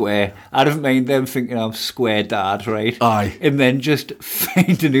I'm a square. I don't mind them thinking I'm square dad, right? Aye. And then just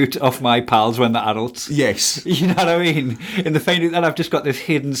finding out off my pals when they're adults. Yes. You know what I mean? And they find out that I've just got this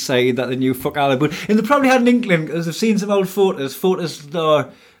hidden side that they knew fuck all about. And they probably had an inkling because I've seen some old photos.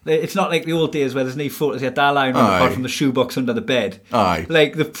 It's not like the old days where there's no photos yet. They're lying around apart from the shoebox under the bed. Aye.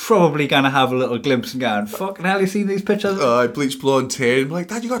 Like, they're probably going to have a little glimpse and going, fucking hell, you seen these pictures? Aye, bleach blonde hair. I'm like,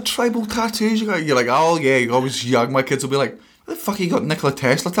 Dad, you got tribal tattoos? You're like, oh yeah, you're always young. My kids will be like, what the fuck you got Nikola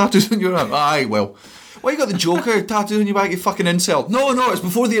Tesla tattoos on your arm? Aye, well, why you got the Joker tattooed on your back, you fucking incel? No, it's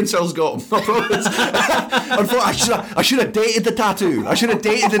before the incels got him. I promise. I should have dated the tattoo. I should have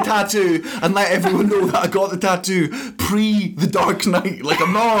dated the tattoo and let everyone know that I got the tattoo pre the Dark Knight. Like,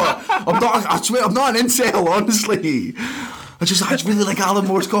 I swear, I'm not an incel, honestly. I just really like Alan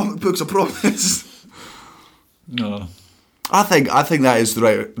Moore's comic books, I promise. No. I think that is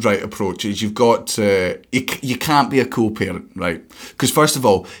the right approach. Is you've got to, you can't be a cool parent, right? Because first of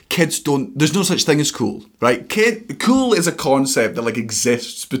all, kids don't. There's no such thing as cool, right? Cool is a concept that like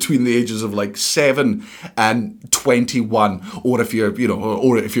exists between the ages of like 7 and 21, or if you're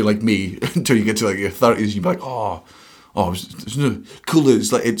or if you're like me until you get to like your 30s, you're like, there's no cool.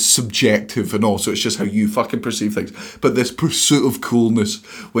 Is like it's subjective and all, so it's just how you fucking perceive things. But this pursuit of coolness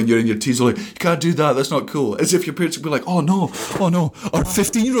when you're in your teens, like, you can't do that. That's not cool. As if your parents would be like, oh no, our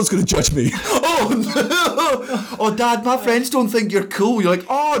 15-year-old's going to judge me. Oh, Dad, my friends don't think you're cool. You're like,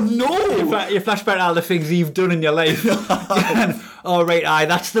 oh no. You flash back to all the things you've done in your life. Oh right,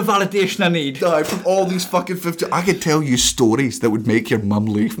 that's the validation I need. From all these fucking 50, I could tell you stories that would make your mum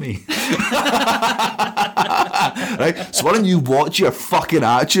leave me. Right, so why don't you watch your fucking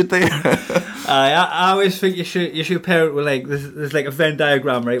attitude there? I always think you should parent with like there's like a Venn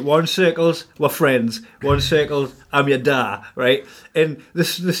diagram, right? One circle's we're friends, one circle's I'm your dad, right? And the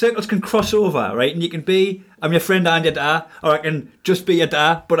circles can cross over, right? And you can be I'm your friend and your dad, or I can just be your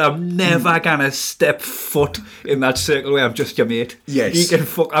dad, but I'm never gonna step foot in that circle where I'm just your mate. Yes. You can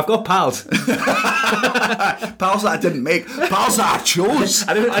fuck. I've got pals. Pals that I didn't make. Pals that I chose.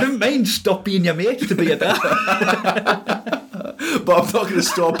 I don't mind stop being your mate to be your dad. But I'm not going to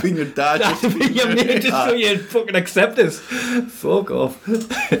stop being your dad. Just to be your mate, just so you fucking accept us. Fuck off.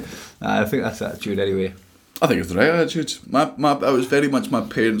 I think that's the attitude anyway. I think it's the right attitude. That was very much my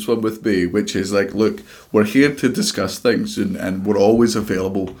parents' one with me, which is like, look, we're here to discuss things, and we're always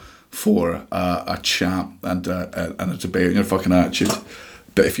available for a chat and a debate on your fucking attitude.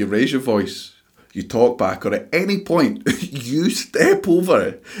 But if you raise your voice, you talk back, or at any point you step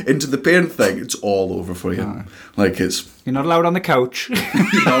over into the parent thing, it's all over for you. Like you're not allowed on the couch.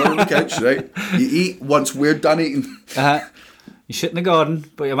 You're not allowed on the couch, right? You eat once we're done eating. You shit in the garden,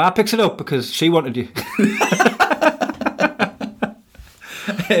 but your ma picks it up because she wanted you.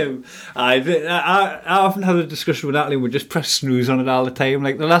 I often have a discussion with Natalie and we just press snooze on it all the time.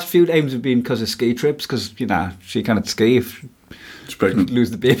 Like the last few times have been because of ski trips, because she can't ski if she's pregnant.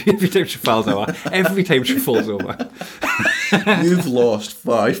 Lose the baby every time she falls over. Every time she falls over. You've lost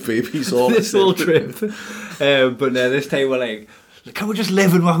 5 babies all this whole trip. But no, this time we're like, can we just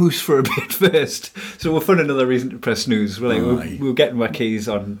live in my house for a bit first? So we'll find another reason to press snooze. We're like, we're getting my keys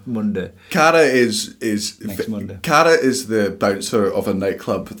on Monday. Cara is next Monday. Cara is the bouncer of a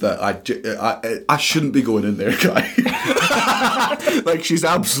nightclub that I shouldn't be going in there, guy. Like, she's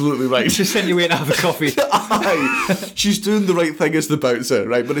absolutely right. Just sent you away to have a coffee. Aye. She's doing the right thing as the bouncer,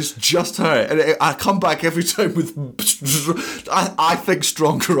 right? But it's just her. And I come back every time with, I think,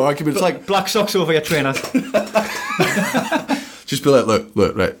 stronger arguments. Like, Black socks over your trainers. just be like,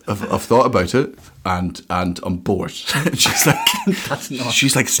 look, right, I've thought about it, and I'm bored. And she's like,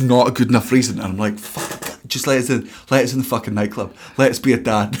 she's like, it's not a good enough reason. And I'm like, fuck, just let us in the fucking nightclub. Let us be a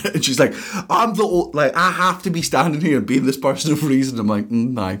dad. And she's like, I'm the old, like, I have to be standing here and being this person of reason. I'm like,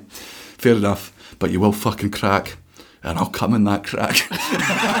 aye, fair enough, but you will fucking crack, and I'll come in that crack.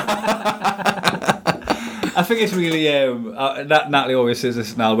 I think it's really Natalie always says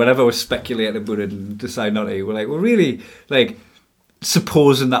this now. Whenever we're speculating about it and decide not to, we're really like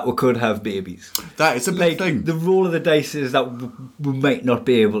supposing that we could have babies. That is a big thing. The roll of the dice is that we might not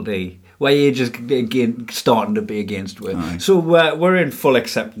be able to. Why age is again starting to be against it. Aye. So we're in full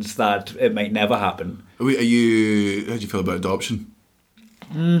acceptance that it might never happen. How do you feel about adoption?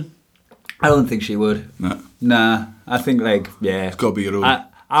 I don't think she would. No. Nah, I think It's got to be your own.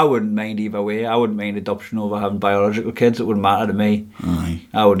 I wouldn't mind either way. I wouldn't mind adoption over having biological kids. It wouldn't matter to me. Aye.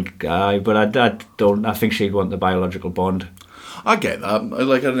 I wouldn't. But I don't. I think she'd want the biological bond. I get that.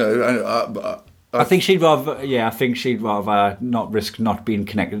 Like, I don't know. I think she'd rather. Yeah, I think she'd rather not risk not being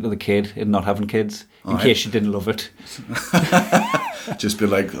connected to the kid and not having kids in case she didn't love it. Just be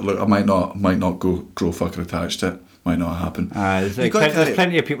like, look, I might not grow fucking attached to it. Might not happen. There's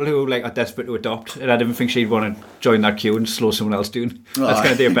plenty of people who are desperate to adopt, and I didn't think she'd want to join that queue and slow someone else down. That's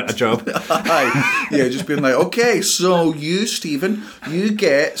going to do a better job. Yeah, just being like, okay, so you, Stephen, you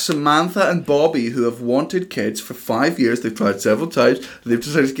get Samantha and Bobby, who have wanted kids for 5 years. They've tried several times. And they've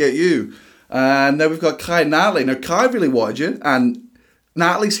decided to get you. And now we've got Kai and Natalie. Now, Kai really wanted you, and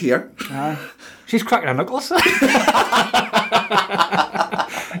Natalie's here. She's cracking her knuckles.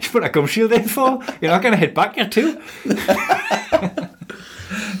 You put a gum shield in for? You're not going to hit back, you're two.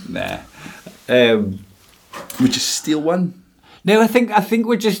 Nah. Would you steal one? No, I think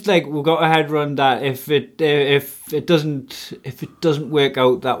we're just we've got a head run that if it doesn't work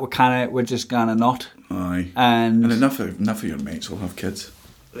out, that we're just gonna not. Aye. And enough of your mates will have kids.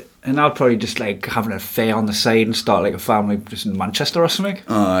 And I'll probably just have an affair on the side and start a family just in Manchester or something.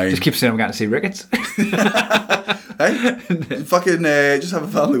 Aye. Just keep saying I'm going to see Ricketts. Hey? Fucking just have a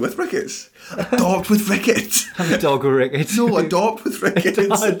family with Ricketts. Adopt with Ricketts. Have a dog with Ricketts. No, adopt with Ricketts.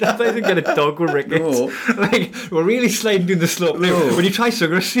 I don't even get a dog with Ricketts. No. We're really sliding down the slope. No. Would you try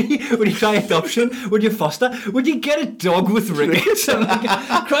surrogacy? Would you try adoption? Would you foster? Would you get a dog with Ricketts? I'm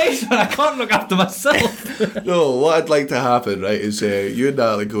like, Christ, man, I can't look after myself. No, what I'd like to happen, right, is you and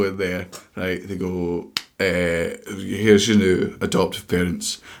Natalie go in there, right, they go, here's your new adoptive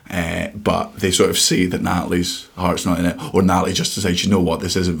parents, but they sort of see that Natalie's heart's not in it, or Natalie just decides, you know what,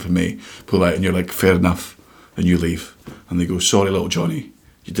 this isn't for me, pull out, and you're like, fair enough, and you leave, and they go, sorry little Johnny,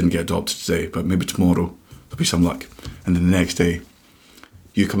 you didn't get adopted today, but maybe tomorrow there'll be some luck, and then the next day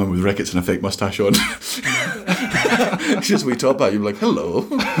you come in with Ricketts and a fake moustache on. It's just we talk about, you're like, hello,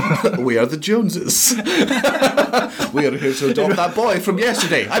 we are the Joneses. We are here to adopt that boy from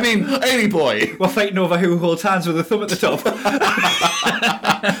yesterday. I mean, any boy. We're fighting over who holds hands with a thumb at the top.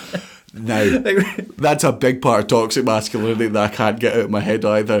 Now, that's a big part of toxic masculinity that I can't get out of my head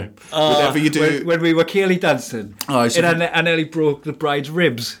either. Whatever you do. When we were Ceilidh dancing, I nearly broke the bride's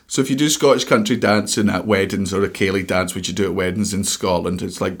ribs. So if you do Scottish country dancing at weddings, or a Ceilidh dance, which you do at weddings in Scotland,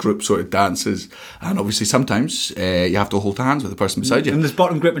 it's like group sort of dances. And obviously sometimes you have to hold hands with the person beside you. And there's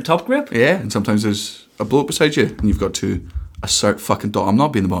bottom grip and top grip? Yeah, and sometimes there's a bloke beside you, and you've got to assert fucking I'm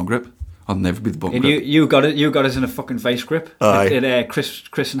not being the bottom grip. I'll never be the bottom and grip. You got us in a fucking vice grip. Aye. At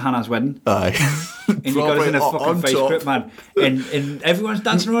Chris and Hannah's wedding. Aye. And you got us in a fucking vice grip, man. And everyone's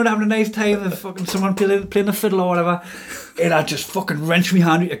dancing around having a nice time, and fucking someone playing the fiddle or whatever. And I just fucking wrench my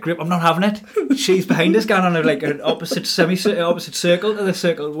hand out of grip. I'm not having it. She's behind us, going on an opposite circle to the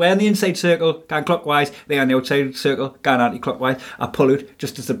circle. We're in the inside circle, going clockwise. They're on the outside circle, going anti-clockwise. I pull out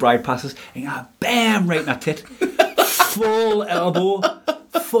just as the bride passes, and bam, right in her tit. Full elbow.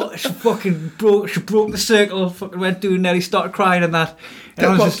 She fucking broke. She broke the circle. Fucking went down. Nearly started crying and that. And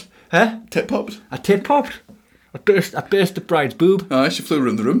I was just, Tit popped. A tit popped. I burst the bride's boob. Aye, she flew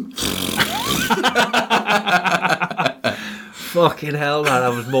around the room. Fucking hell, man! I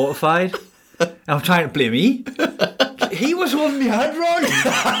was mortified. I'm trying to blame he. He was holding my hand wrong.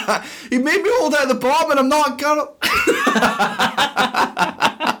 He made me hold out the bottom, and I'm not gonna.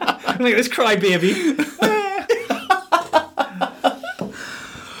 Look at this crybaby.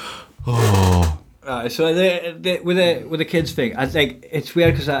 So with the kids thing, I think it's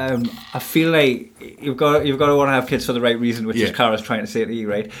weird because I feel like you've got to want to have kids for the right reason, which is Cara's trying to say to you,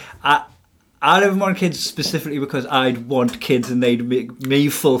 right? I don't want kids specifically because I'd want kids and they'd make me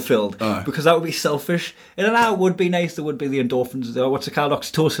fulfilled. Aye. Because that would be selfish. And then that would be nice. There would be the endorphins, what's it called,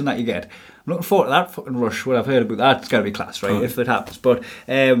 oxytocin that you get. I'm looking forward to that fucking rush. What I've heard about that, it's got to be class, right? If it happens. But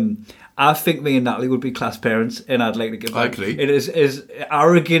I think me and Natalie would be class parents, and I'd like to give. I agree. It is as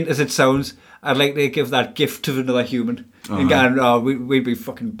arrogant as it sounds. I'd like to give that gift to another human. And going, we'd be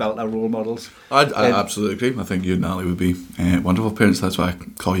fucking belt our role models. I absolutely agree. I think you and Natalie would be wonderful parents. That's why I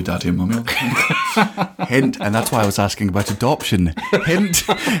call you daddy and mummy all the time. Hint, and that's why I was asking about adoption. Hint.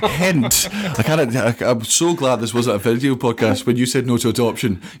 I'm so glad this wasn't a video podcast. When you said no to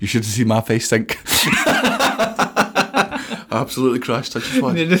adoption, you should have seen my face sink. Absolutely crashed. I just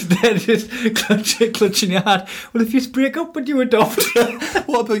want. They're just clutching your hand. Well, if you break up, would you adopt?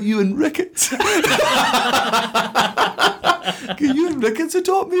 What about you and Ricketts? Can you and Ricketts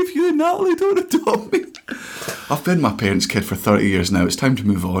adopt me if you and Natalie don't adopt me? I've been my parents' kid for 30 years now. It's time to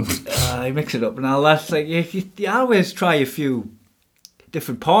move on. I mix it up and all that. Like you always try a few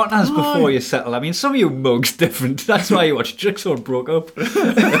different partners before you settle. I mean, some of you mugs different. That's why you watch Jigsaw and broke up.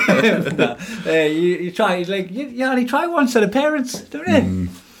 You try, like, you only try one set of parents, don't you?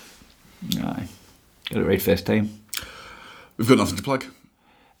 Aye. Got it right first time. We've got nothing to plug.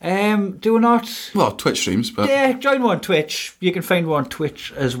 Do we not? Well, Twitch streams, but... Yeah, join one on Twitch. You can find one on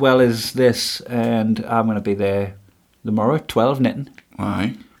Twitch as well as this, and I'm going to be there tomorrow at 12 knitting.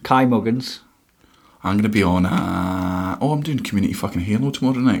 Aye. Kai Muggins. I'm going to be on... I'm doing Community fucking Halo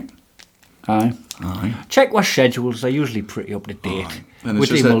tomorrow night. Aye. Aye. Check our schedules. They're usually pretty up to date. With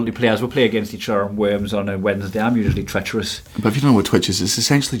the multiplayers, we'll play against each other on Worms on a Wednesday. I'm usually treacherous. But if you don't know what Twitch is, it's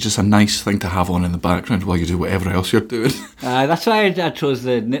essentially just a nice thing to have on in the background while you do whatever else you're doing. That's why I chose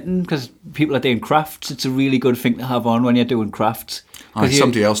the knitting, because people are doing crafts. It's a really good thing to have on when you're doing crafts.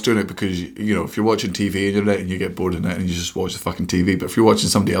 Somebody else doing it because, you know, if you're watching TV and you're knitting, you get bored of knitting and you just watch the fucking TV. But if you're watching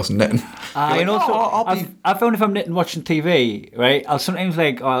somebody else knitting, I found if I'm knitting watching TV, right, I'll sometimes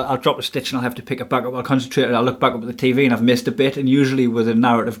I'll drop a stitch and I'll have to pick it back up. I'll concentrate and I'll look back up at the TV and I've missed a bit. And usually with a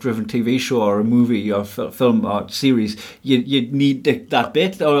narrative-driven TV show or a movie or film or series, you need that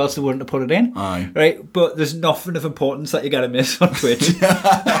bit or else they wouldn't have put it in. Aye. Right, but there's nothing of importance that you got to miss on Twitch.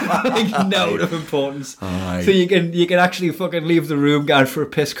 Nothing of importance. Aye. So you can actually fucking leave the room, go for a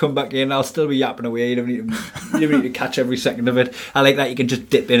piss, come back in. I'll still be yapping away. You don't need to catch every second of it. I like that you can just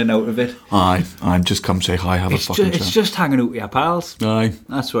dip in and out of it. Aye, just come say hi, have a fucking chat. It's just hanging out with your pals. Aye.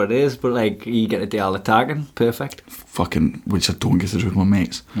 That's what it is. But like, you get to do all the tagging. Perfect. Fucking, which I don't get to do with my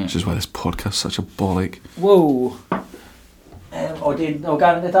mates. Which is why this podcast's such a bollock. Whoa.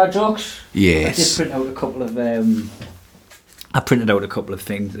 Got into dad jokes? Yes. I did print out a couple of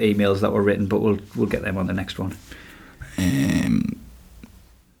things, emails that were written, but we'll get them on the next one.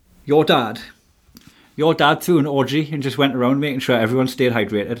 Your dad threw an orgy and just went around making sure everyone stayed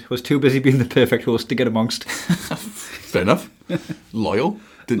hydrated. Was too busy being the perfect host to get amongst. Fair enough. Loyal.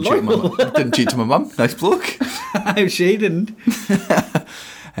 Didn't cheat to my mum. Nice bloke. She didn't.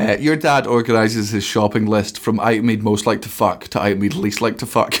 Your dad organises his shopping list from item he'd most like to fuck to item he'd least like to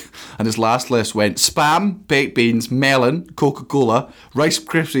fuck. And his last list went Spam, baked beans, melon, Coca-Cola, Rice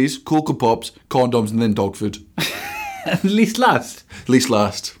Krispies, Cocoa Pops, condoms, and then dog food. Least last? Least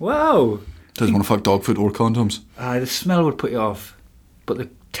last. Wow. Doesn't want to fuck dog food or condoms. The smell would put you off. But the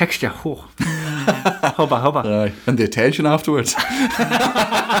texture, hubba. Aye. And the attention afterwards.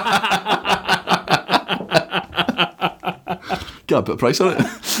 Get a bit of price on it.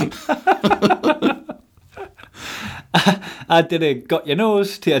 I did a got your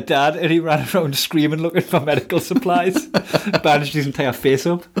nose to your dad and he ran around screaming looking for medical supplies. Bandaged his entire face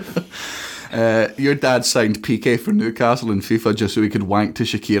up. Your dad signed PK for Newcastle in FIFA just so he could wank to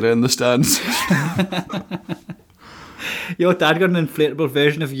Shakira in the stands. Your dad got an inflatable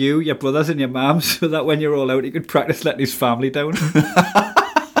version of you, your brothers and your mum, so that when you're all out he could practice letting his family down.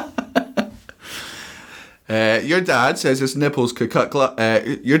 Your dad says his nipples could cut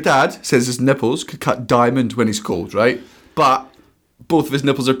diamond when he's cold, right? But both of his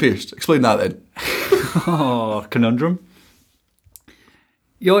nipples are pierced. Explain that then. Oh, conundrum.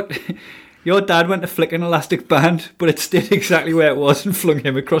 Your dad went to flick an elastic band, but it stayed exactly where it was and flung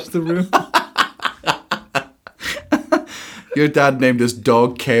him across the room. Your dad named his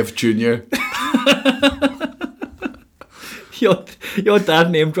dog Kev Jr. Your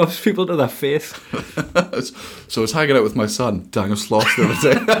dad name drops people to their face. So I was hanging out with my son, Daniel Sloth, the other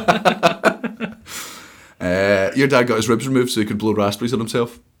day. Your dad got his ribs removed so he could blow raspberries on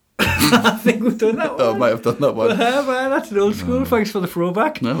himself. I think we've done that one. I might have done that one. Well, that's an old school. Thanks for the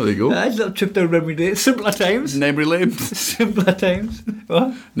throwback. No, there you go. Just a little trip down memory lane. Simpler times. Memory lane. Simpler times.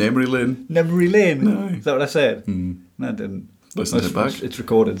 What? Memory lane. Memory lane. No. Is that what I said? No, I didn't. Listen to it back. It's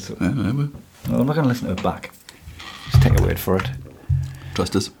recorded. So. Yeah, Well, I'm not going to listen to it back. Just take a word for it.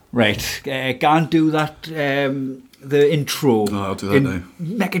 Trust us. Right, go and do that. The intro. Oh, I'll do that now.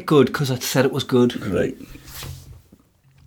 Make it good because I said it was good. Right.